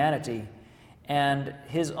his humanity and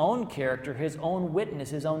his own character, his own witness,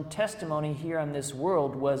 his own testimony here on this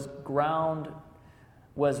world was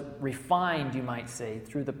refined, you might say,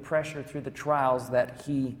 through the pressure, through the trials that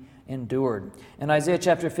he endured. In Isaiah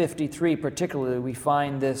chapter 53 particularly, we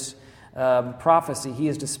find this prophecy. He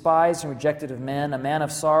is despised and rejected of men, a man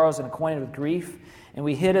of sorrows and acquainted with grief, and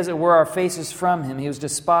we hid, as it were, our faces from him. He was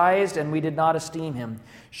despised, and we did not esteem him.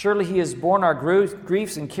 Surely he has borne our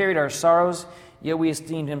griefs and carried our sorrows, yet we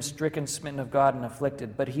esteemed him stricken, smitten of God, and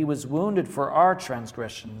afflicted. But he was wounded for our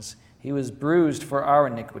transgressions. He was bruised for our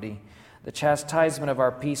iniquity. The chastisement of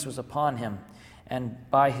our peace was upon him, and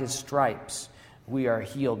by his stripes we are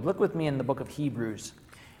healed. Look with me in the book of Hebrews.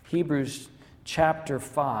 Hebrews chapter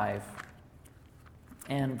 5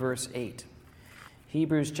 and verse 8.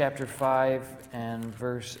 Hebrews chapter 5 and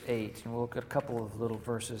verse 8. And we'll look at a couple of little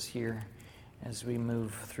verses here as we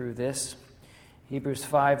move through this. Hebrews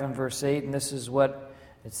 5 and verse 8, and this is what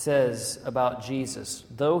it says about Jesus.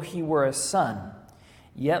 Though he were a son,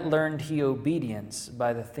 yet learned he obedience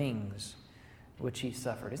by the things which he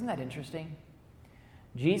suffered. Isn't that interesting?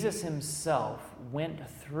 Jesus himself went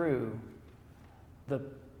through the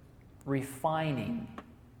refining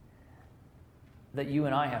that you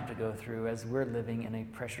and I have to go through as we're living in a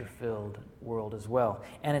pressure-filled world as well.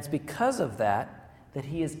 And it's because of that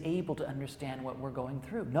he is able to understand what we're going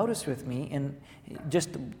through. Notice with me in just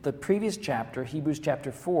the previous chapter, Hebrews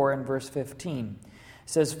chapter 4 and verse 15. It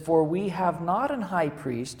says, For we have not an high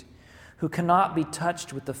priest who cannot be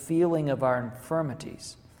touched with the feeling of our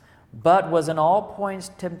infirmities, but was in all points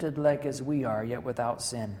tempted like as we are, yet without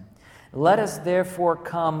sin. Let us therefore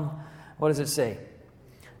come, what does it say?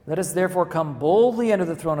 Let us therefore come boldly under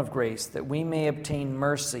the throne of grace, that we may obtain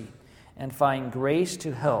mercy and find grace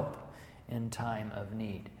to help in time of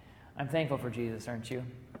need. I'm thankful for Jesus, aren't you?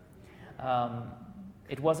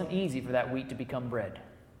 It wasn't easy for that wheat to become bread.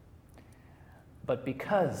 But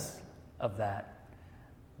because of that,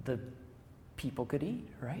 the people could eat,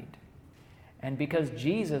 right? And because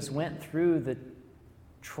Jesus went through the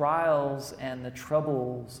trials and the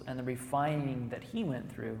troubles and the refining that he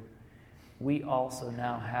went through, we also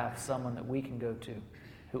now have someone that we can go to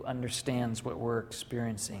who understands what we're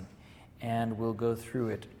experiencing and will go through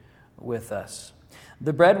it with us.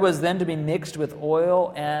 The bread was then to be mixed with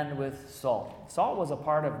oil and with salt. Salt was a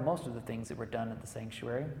part of most of the things that were done at the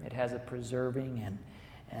sanctuary. It has a preserving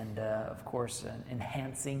and of course, an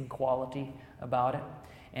enhancing quality about it.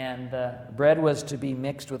 And bread was to be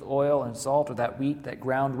mixed with oil and salt, or that wheat, that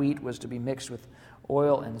ground wheat, was to be mixed with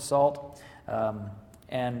oil and salt.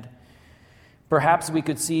 And perhaps we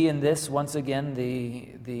could see in this, once again,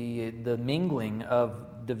 the mingling of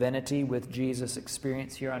divinity with Jesus'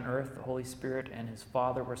 experience here on earth. The Holy Spirit and his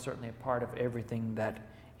Father were certainly a part of everything that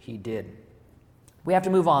he did. We have to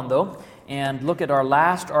move on, though, and look at our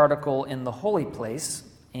last article in the holy place,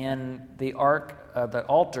 in the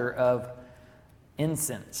altar of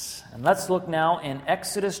incense. And let's look now in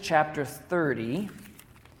Exodus chapter 30.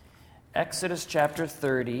 Exodus chapter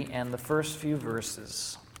 30 and the first few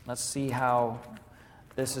verses. Let's see how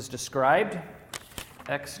this is described.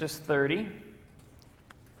 Exodus 30,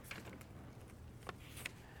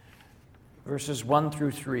 verses 1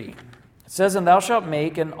 through 3. It says, "And thou shalt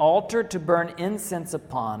make an altar to burn incense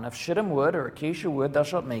upon. Of shittim wood or acacia wood thou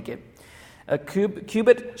shalt make it. A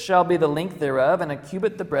cubit shall be the length thereof, and a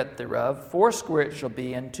cubit the breadth thereof. 4 it shall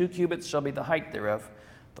be, and 2 cubits shall be the height thereof.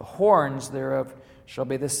 The horns thereof shall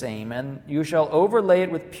be the same. And you shall overlay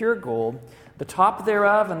it with pure gold, the top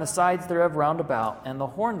thereof and the sides thereof round about, and the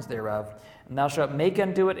horns thereof. And thou shalt make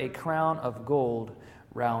unto it a crown of gold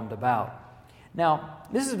round about." Now,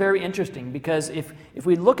 this is very interesting because if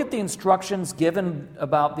we look at the instructions given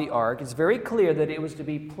about the ark, it's very clear that it was to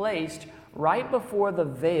be placed right before the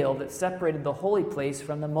veil that separated the holy place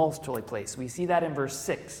from the most holy place. We see that in verse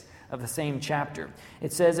 6 of the same chapter.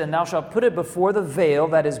 It says, "And thou shalt put it before the veil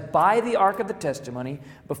that is by the ark of the testimony,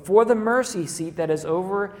 before the mercy seat that is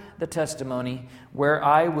over the testimony, where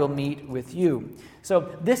I will meet with you."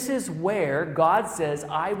 So this is where God says,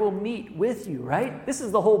 "I will meet with you," right? This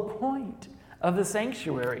is the whole point of the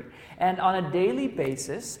sanctuary. And on a daily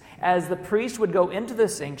basis, as the priest would go into the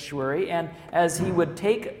sanctuary and as he would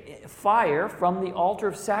take fire from the altar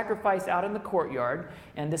of sacrifice out in the courtyard,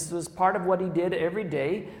 and this was part of what he did every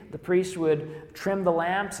day, the priest would trim the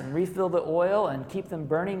lamps and refill the oil and keep them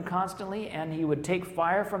burning constantly, and he would take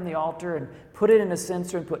fire from the altar and put it in a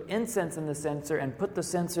censer and put incense in the censer and put the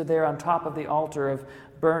censer there on top of the altar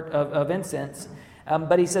of incense.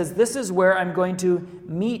 But he says, "This is where I'm going to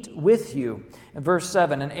meet with you." In verse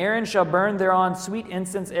 7, "And Aaron shall burn thereon sweet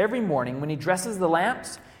incense every morning. When he dresses the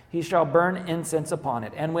lamps, he shall burn incense upon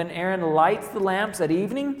it. And when Aaron lights the lamps at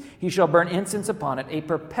evening, he shall burn incense upon it, a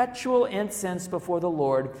perpetual incense before the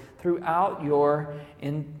Lord throughout your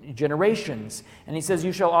generations." And he says,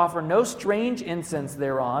 "You shall offer no strange incense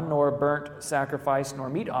thereon, nor burnt sacrifice, nor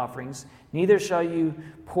meat offerings, neither shall you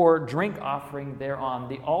pour drink offering thereon."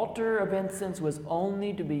 The altar of incense was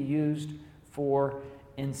only to be used for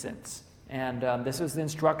incense. And this is the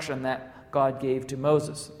instruction that God gave to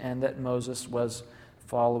Moses, and that Moses was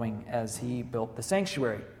following as he built the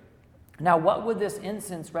sanctuary. Now, what would this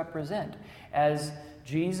incense represent? As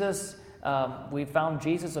Jesus, we found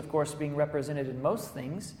Jesus, of course, being represented in most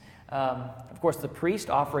things. Of course, the priest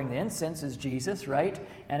offering the incense is Jesus, right?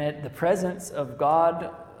 And the presence of God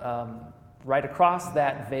right across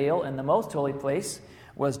that veil in the most holy place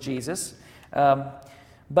was Jesus.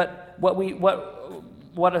 But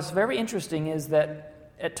what is very interesting is that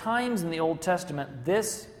at times in the Old Testament,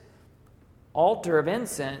 this altar of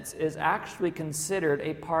incense is actually considered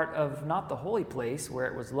a part of not the holy place where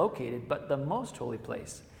it was located, but the most holy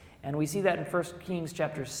place. And we see that in 1 Kings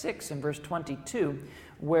chapter 6 and verse 22,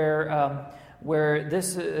 where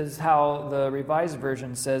this is how the Revised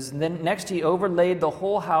Version says, "And then next he overlaid the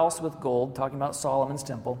whole house with gold," talking about Solomon's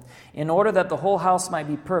temple, "in order that the whole house might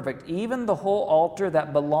be perfect. Even the whole altar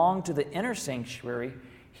that belonged to the inner sanctuary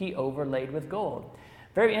he overlaid with gold."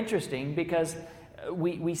 Very interesting, because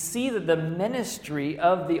we see that the ministry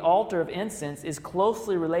of the altar of incense is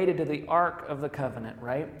closely related to the Ark of the Covenant,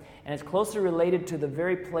 right? And it's closely related to the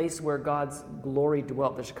very place where God's glory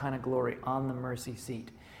dwelt, the Shekinah glory, on the mercy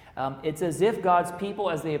seat. It's as if God's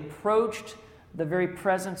people, as they approached the very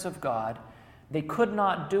presence of God, they could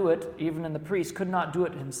not do it, even in the priest, could not do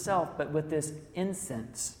it himself, but with this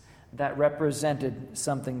incense that represented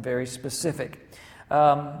something very specific.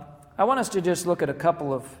 I want us to just look at a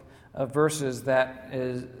couple of verses that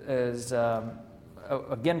is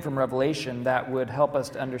again from Revelation, that would help us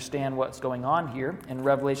to understand what's going on here in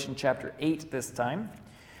Revelation chapter 8 this time.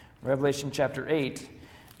 Revelation chapter 8.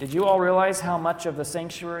 Did you all realize how much of the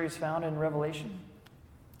sanctuary is found in Revelation?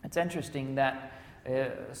 It's interesting that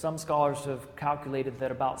some scholars have calculated that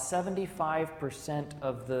about 75%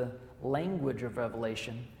 of the language of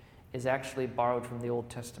Revelation is actually borrowed from the Old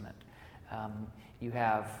Testament. You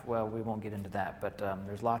have, well, we won't get into that, but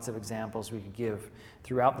there's lots of examples we could give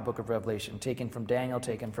throughout the book of Revelation, taken from Daniel,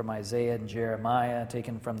 taken from Isaiah and Jeremiah,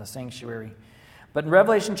 taken from the sanctuary. But in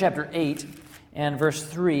Revelation chapter 8 and verse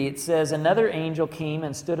 3, it says, "Another angel came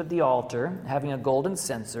and stood at the altar, having a golden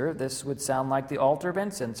censer." This would sound like the altar of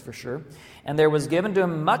incense for sure. "And there was given to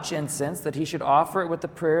him much incense, that he should offer it with the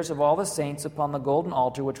prayers of all the saints upon the golden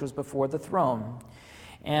altar which was before the throne.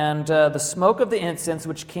 And the smoke of the incense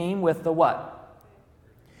which came with the" what?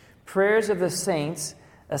 "Prayers of the saints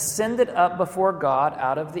ascended up before God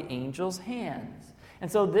out of the angel's hands."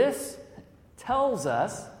 And so this tells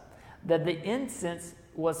us that the incense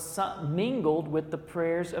was mingled with the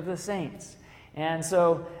prayers of the saints. And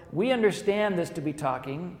so we understand this to be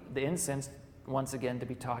talking, the incense, once again, to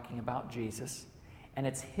be talking about Jesus. And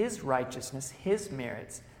it's his righteousness, his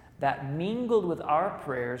merits, that mingled with our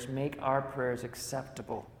prayers make our prayers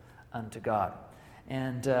acceptable unto God.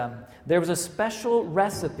 And there was a special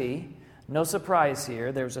recipe, no surprise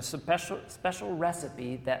here, there was a special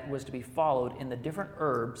recipe that was to be followed in the different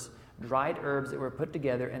herbs, dried herbs that were put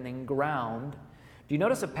together and then ground. Do you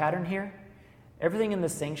notice a pattern here? Everything in the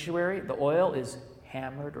sanctuary, the oil is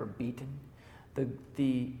hammered or beaten.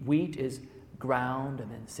 The wheat is ground and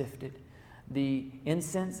then sifted. The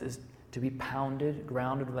incense is to be pounded,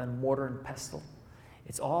 grounded with a mortar and pestle.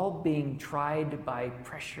 It's all being tried by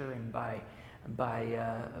pressure and by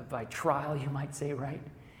trial, you might say, right?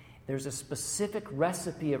 There's a specific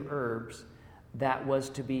recipe of herbs that was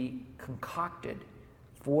to be concocted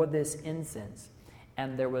for this incense,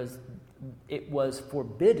 and it was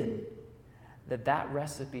forbidden that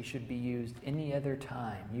recipe should be used any other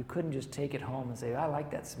time. You couldn't just take it home and say, "I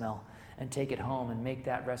like that smell," and take it home and make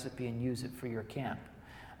that recipe and use it for your camp.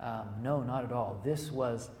 No, not at all. This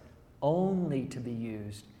was only to be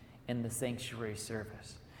used in the sanctuary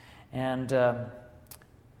service. And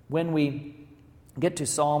when we get to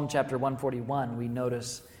Psalm chapter 141, we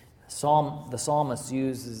notice the psalmist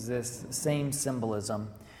uses this same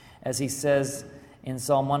symbolism as he says in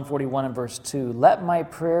Psalm 141 and verse 2, "Let my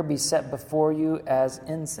prayer be set before you as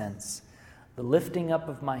incense, the lifting up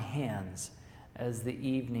of my hands as the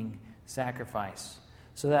evening sacrifice."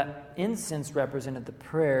 So that incense represented the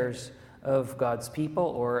prayers of God's people,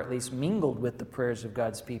 or at least mingled with the prayers of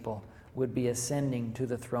God's people, would be ascending to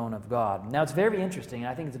the throne of God. Now it's very interesting, and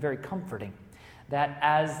I think it's very comforting, that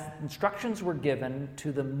as instructions were given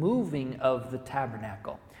to the moving of the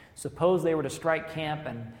tabernacle, suppose they were to strike camp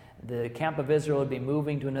and the camp of Israel would be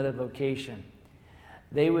moving to another location,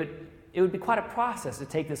 it would be quite a process to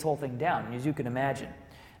take this whole thing down, as you can imagine.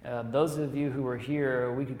 Those of you who were here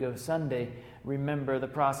a week ago Sunday remember the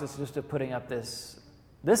process just of putting up this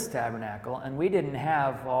tabernacle, and we didn't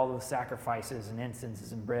have all the sacrifices and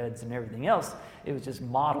incenses and breads and everything else. It was just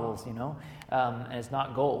models, and it's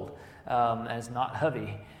not gold, and it's not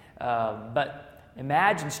heavy. But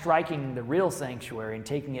imagine striking the real sanctuary and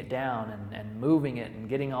taking it down and moving it and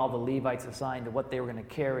getting all the Levites assigned to what they were going to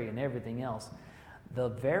carry and everything else. The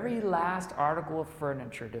very last article of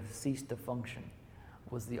furniture to cease to function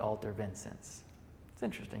was the altar of incense. It's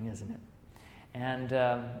interesting, isn't it? And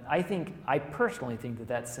I personally think that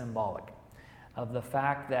that's symbolic of the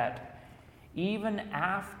fact that even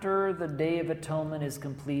after the Day of Atonement is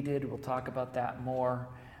completed, we'll talk about that more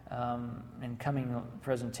in coming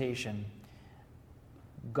presentation,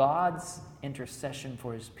 God's intercession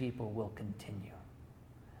for his people will continue.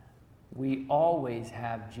 We always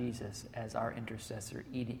have Jesus as our intercessor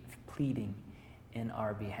pleading in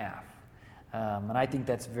our behalf. And I think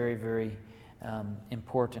that's very, very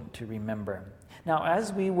important to remember. Now,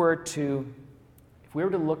 if we were to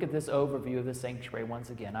look at this overview of the sanctuary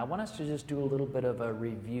once again, I want us to just do a little bit of a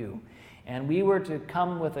review. And we were to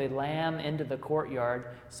come with a lamb into the courtyard,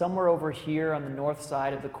 somewhere over here on the north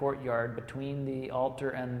side of the courtyard, between the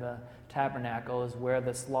altar and the tabernacle is where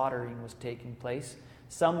the slaughtering was taking place.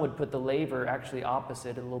 Some would put the laver actually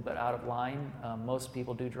opposite, a little bit out of line. Most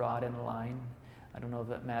people do draw it in a line. I don't know if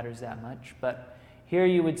that matters that much, but here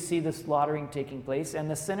you would see the slaughtering taking place,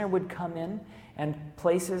 and the sinner would come in and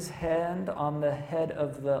place his hand on the head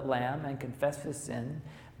of the lamb and confess his sin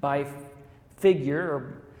by figure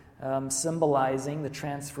or symbolizing the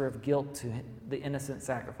transfer of guilt to the innocent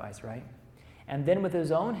sacrifice, right? And then with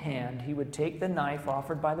his own hand, he would take the knife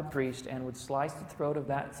offered by the priest and would slice the throat of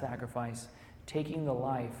that sacrifice, taking the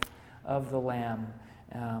life of the lamb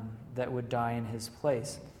that would die in his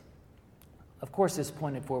place. Of course, this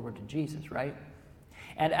pointed forward to Jesus, right?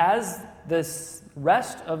 And as the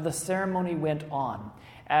rest of the ceremony went on,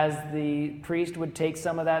 as the priest would take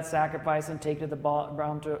some of that sacrifice and take it to the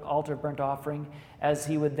altar of burnt offering, as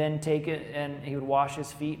he would then take it and he would wash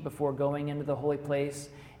his feet before going into the holy place,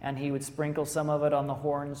 and he would sprinkle some of it on the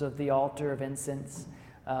horns of the altar of incense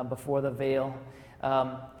before the veil.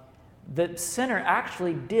 The sinner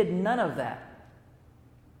actually did none of that,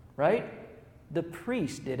 right? The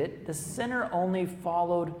priest did it. The sinner only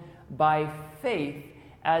followed by faith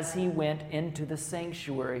as he went into the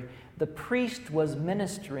sanctuary. The priest was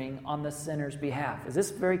ministering on the sinner's behalf. Is this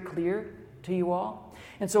very clear to you all?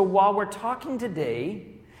 And so while we're talking today,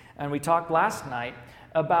 and we talked last night,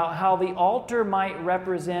 about how the altar might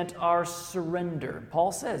represent our surrender,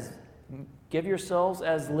 Paul says, give yourselves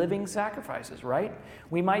as living sacrifices, right?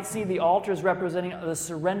 We might see the altar as representing the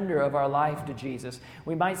surrender of our life to Jesus.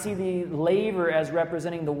 We might see the laver as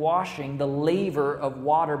representing the washing, the laver of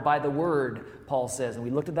water by the word, Paul says. And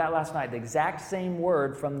we looked at that last night. The exact same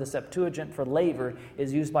word from the Septuagint for laver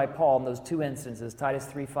is used by Paul in those two instances, Titus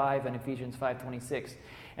 3:5 and Ephesians 5:26.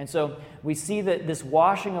 And so we see that this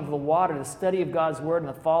washing of the water, the study of God's word, and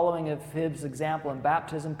the following of his example in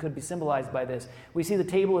baptism could be symbolized by this. We see the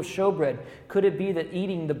table of shewbread. Could it be that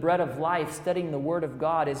eating the bread of life, studying the word of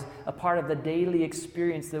God, is a part of the daily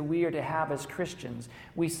experience that we are to have as Christians?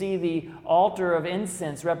 We see the altar of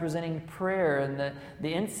incense representing prayer, and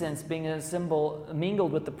the incense being a symbol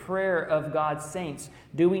mingled with the prayer of God's saints.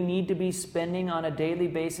 Do we need to be spending on a daily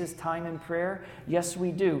basis time in prayer? Yes,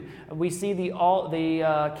 we do. We see the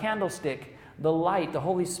candlestick, the light, the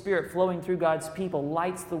Holy Spirit flowing through God's people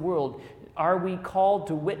lights the world. Are we called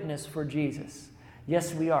to witness for Jesus?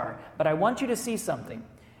 Yes, we are. But I want you to see something.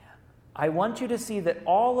 I want you to see that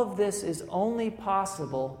all of this is only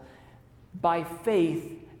possible by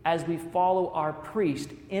faith as we follow our priest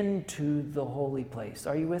into the holy place.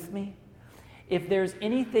 Are you with me? If there's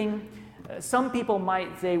anything, some people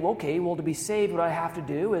might say, okay, well, to be saved, what I have to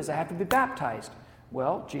do is I have to be baptized.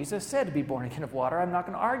 Well, Jesus said to be born again of water. I'm not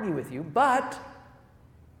going to argue with you, but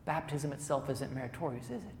baptism itself isn't meritorious,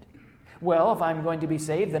 is it? Well, if I'm going to be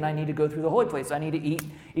saved, then I need to go through the holy place. I need to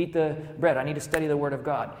eat the bread. I need to study the Word of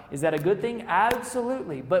God. Is that a good thing?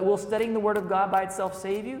 Absolutely. But will studying the Word of God by itself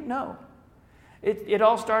save you? No. It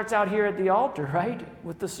all starts out here at the altar, right?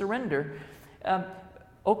 With the surrender.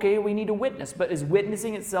 Okay, we need to witness, but is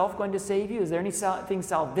witnessing itself going to save you? Is there anything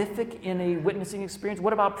salvific in a witnessing experience?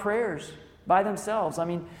 What about prayers by themselves? I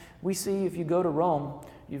mean, we see if you go to Rome,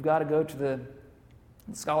 you've got to go to the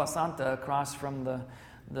Scala Santa across from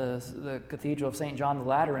the Cathedral of St. John the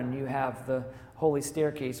Lateran. You have the holy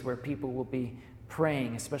staircase where people will be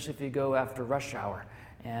praying, especially if you go after rush hour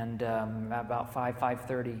and about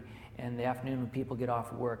 5:30 in the afternoon when people get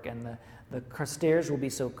off work. And the stairs will be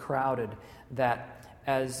so crowded that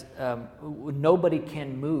as nobody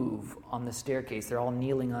can move on the staircase. They're all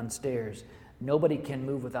kneeling on stairs. Nobody can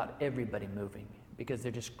move without everybody moving because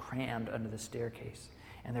they're just crammed under the staircase.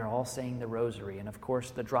 And they're all saying the rosary. And of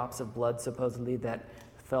course, the drops of blood supposedly that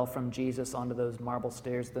fell from Jesus onto those marble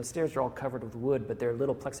stairs. The stairs are all covered with wood, but they're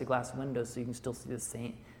little plexiglass windows, so you can still see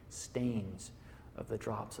the stains of the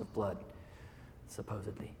drops of blood,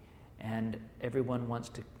 supposedly. And everyone wants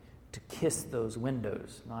to kiss those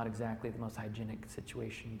windows. Not exactly the most hygienic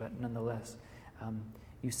situation, but nonetheless.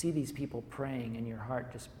 You see these people praying and your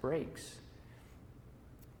heart just breaks.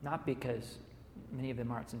 Not because many of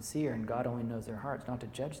them aren't sincere and God only knows their hearts, not to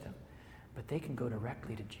judge them, but they can go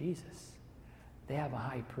directly to Jesus. They have a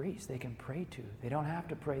high priest they can pray to. They don't have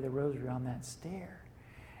to pray the rosary on that stair.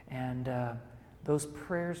 And those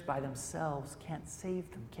prayers by themselves can't save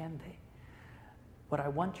them, can they? What I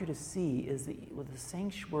want you to see is that the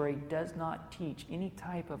sanctuary does not teach any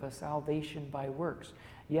type of a salvation by works.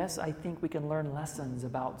 Yes, I think we can learn lessons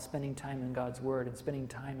about spending time in God's Word and spending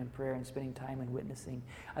time in prayer and spending time in witnessing.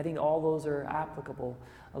 I think all those are applicable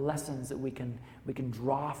lessons that we can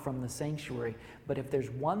draw from the sanctuary. But if there's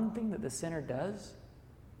one thing that the sinner does,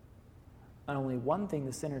 and only one thing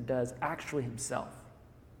the sinner does actually himself,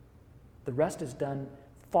 the rest is done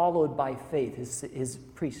followed by faith. His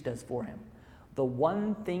priest does for him. The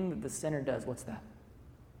one thing that the sinner does, what's that?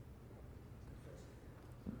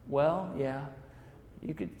 Well, yeah,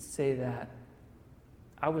 you could say that.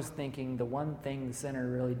 I was thinking the one thing the sinner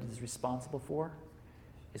really is responsible for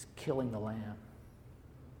is killing the lamb.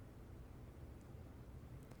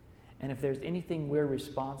 And if there's anything we're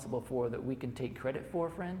responsible for that we can take credit for,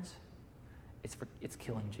 friends, it's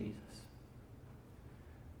killing Jesus.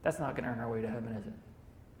 That's not going to earn our way to heaven, is it?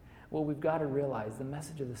 Well, we've got to realize the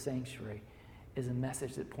message of the sanctuary is a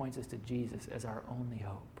message that points us to Jesus as our only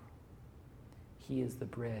hope. He is the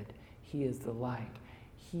bread. He is the light.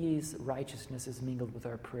 His righteousness is mingled with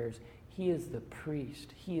our prayers. He is the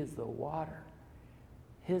priest. He is the water.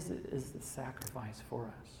 His is the sacrifice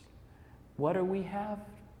for us. What do we have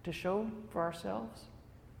to show for ourselves?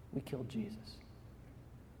 We killed Jesus.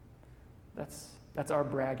 That's our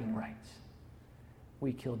bragging rights.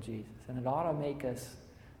 We killed Jesus. And it ought to make us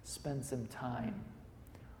spend some time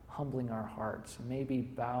humbling our hearts, maybe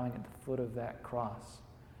bowing at the foot of that cross,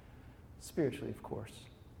 spiritually, of course,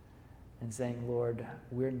 and saying, Lord,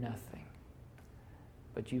 we're nothing,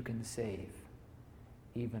 but you can save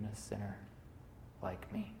even a sinner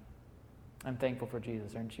like me. I'm thankful for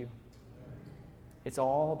Jesus, aren't you? It's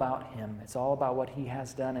all about him. It's all about what he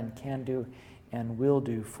has done and can do and will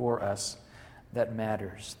do for us that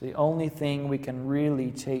matters. The only thing we can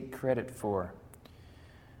really take credit for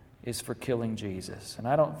is for killing Jesus. And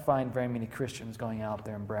I don't find very many Christians going out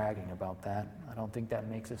there and bragging about that. I don't think that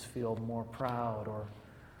makes us feel more proud or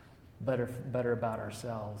better about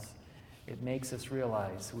ourselves. It makes us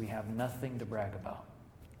realize we have nothing to brag about.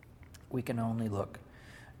 We can only look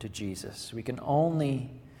to Jesus. We can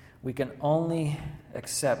only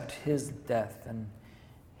accept his death and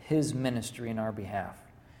his ministry in our behalf.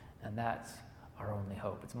 And that's our only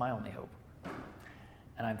hope. It's my only hope.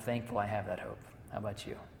 And I'm thankful I have that hope. How about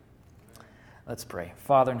you? Let's pray.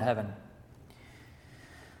 Father in heaven,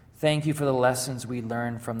 thank you for the lessons we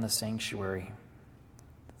learn from the sanctuary.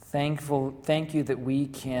 Thank you that we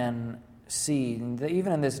can see,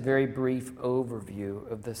 even in this very brief overview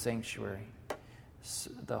of the sanctuary,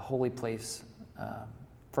 the holy place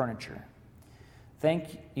furniture.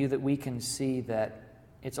 Thank you that we can see that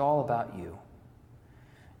it's all about you.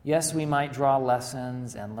 Yes, we might draw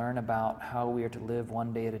lessons and learn about how we are to live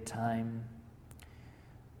one day at a time,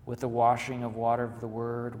 with the washing of water of the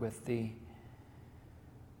Word, with the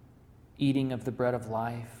eating of the bread of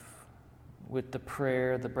life, with the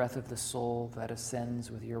prayer, the breath of the soul that ascends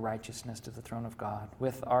with your righteousness to the throne of God,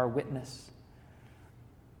 with our witness.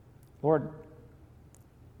 Lord,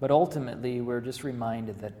 but ultimately we're just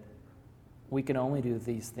reminded that we can only do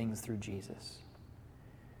these things through Jesus.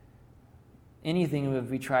 Anything that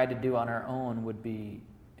we tried to do on our own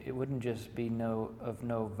it wouldn't just be of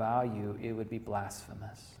no value, it would be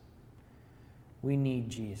blasphemous. We need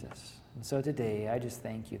Jesus. And so today, I just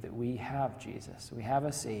thank you that we have Jesus. We have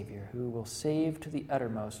a Savior who will save to the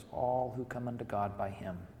uttermost all who come unto God by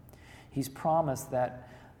him. He's promised that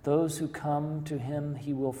those who come to him,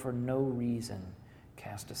 he will for no reason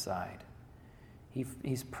cast aside.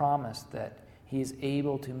 He's promised that he is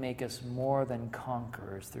able to make us more than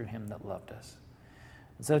conquerors through him that loved us.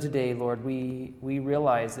 And so today, Lord, we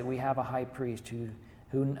realize that we have a high priest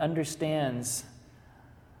who understands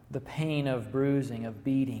the pain of bruising, of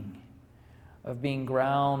beating, of being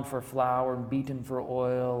ground for flour and beaten for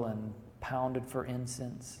oil and pounded for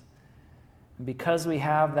incense. And because we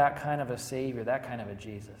have that kind of a Savior, that kind of a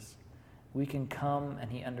Jesus, we can come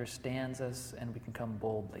and he understands us, and we can come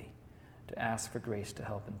boldly to ask for grace to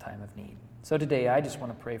help in time of need. So today, I just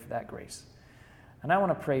want to pray for that grace. And I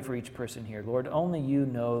want to pray for each person here. Lord, only you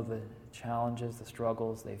know the challenges, the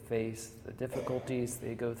struggles they face, the difficulties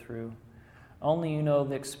they go through. Only you know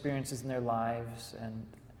the experiences in their lives.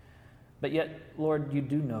 But yet, Lord, you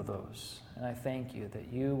do know those. And I thank you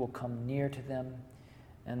that you will come near to them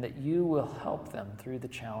and that you will help them through the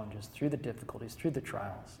challenges, through the difficulties, through the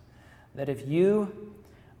trials. That if you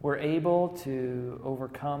were able to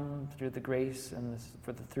overcome through the grace and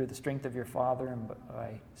through the strength of your Father and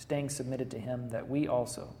by staying submitted to him, that we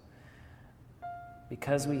also,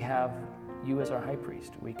 because we have you as our high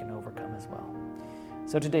priest, we can overcome as well.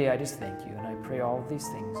 So today I just thank you, and I pray all of these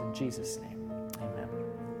things in Jesus' name. Amen.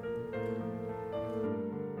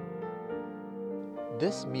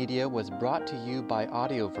 This media was brought to you by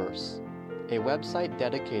Audioverse, a website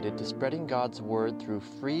dedicated to spreading God's Word through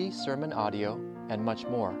free sermon audio and much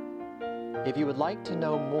more. If you would like to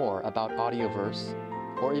know more about Audioverse,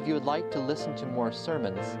 or if you would like to listen to more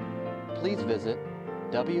sermons, please visit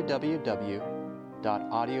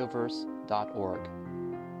www.audioverse.org.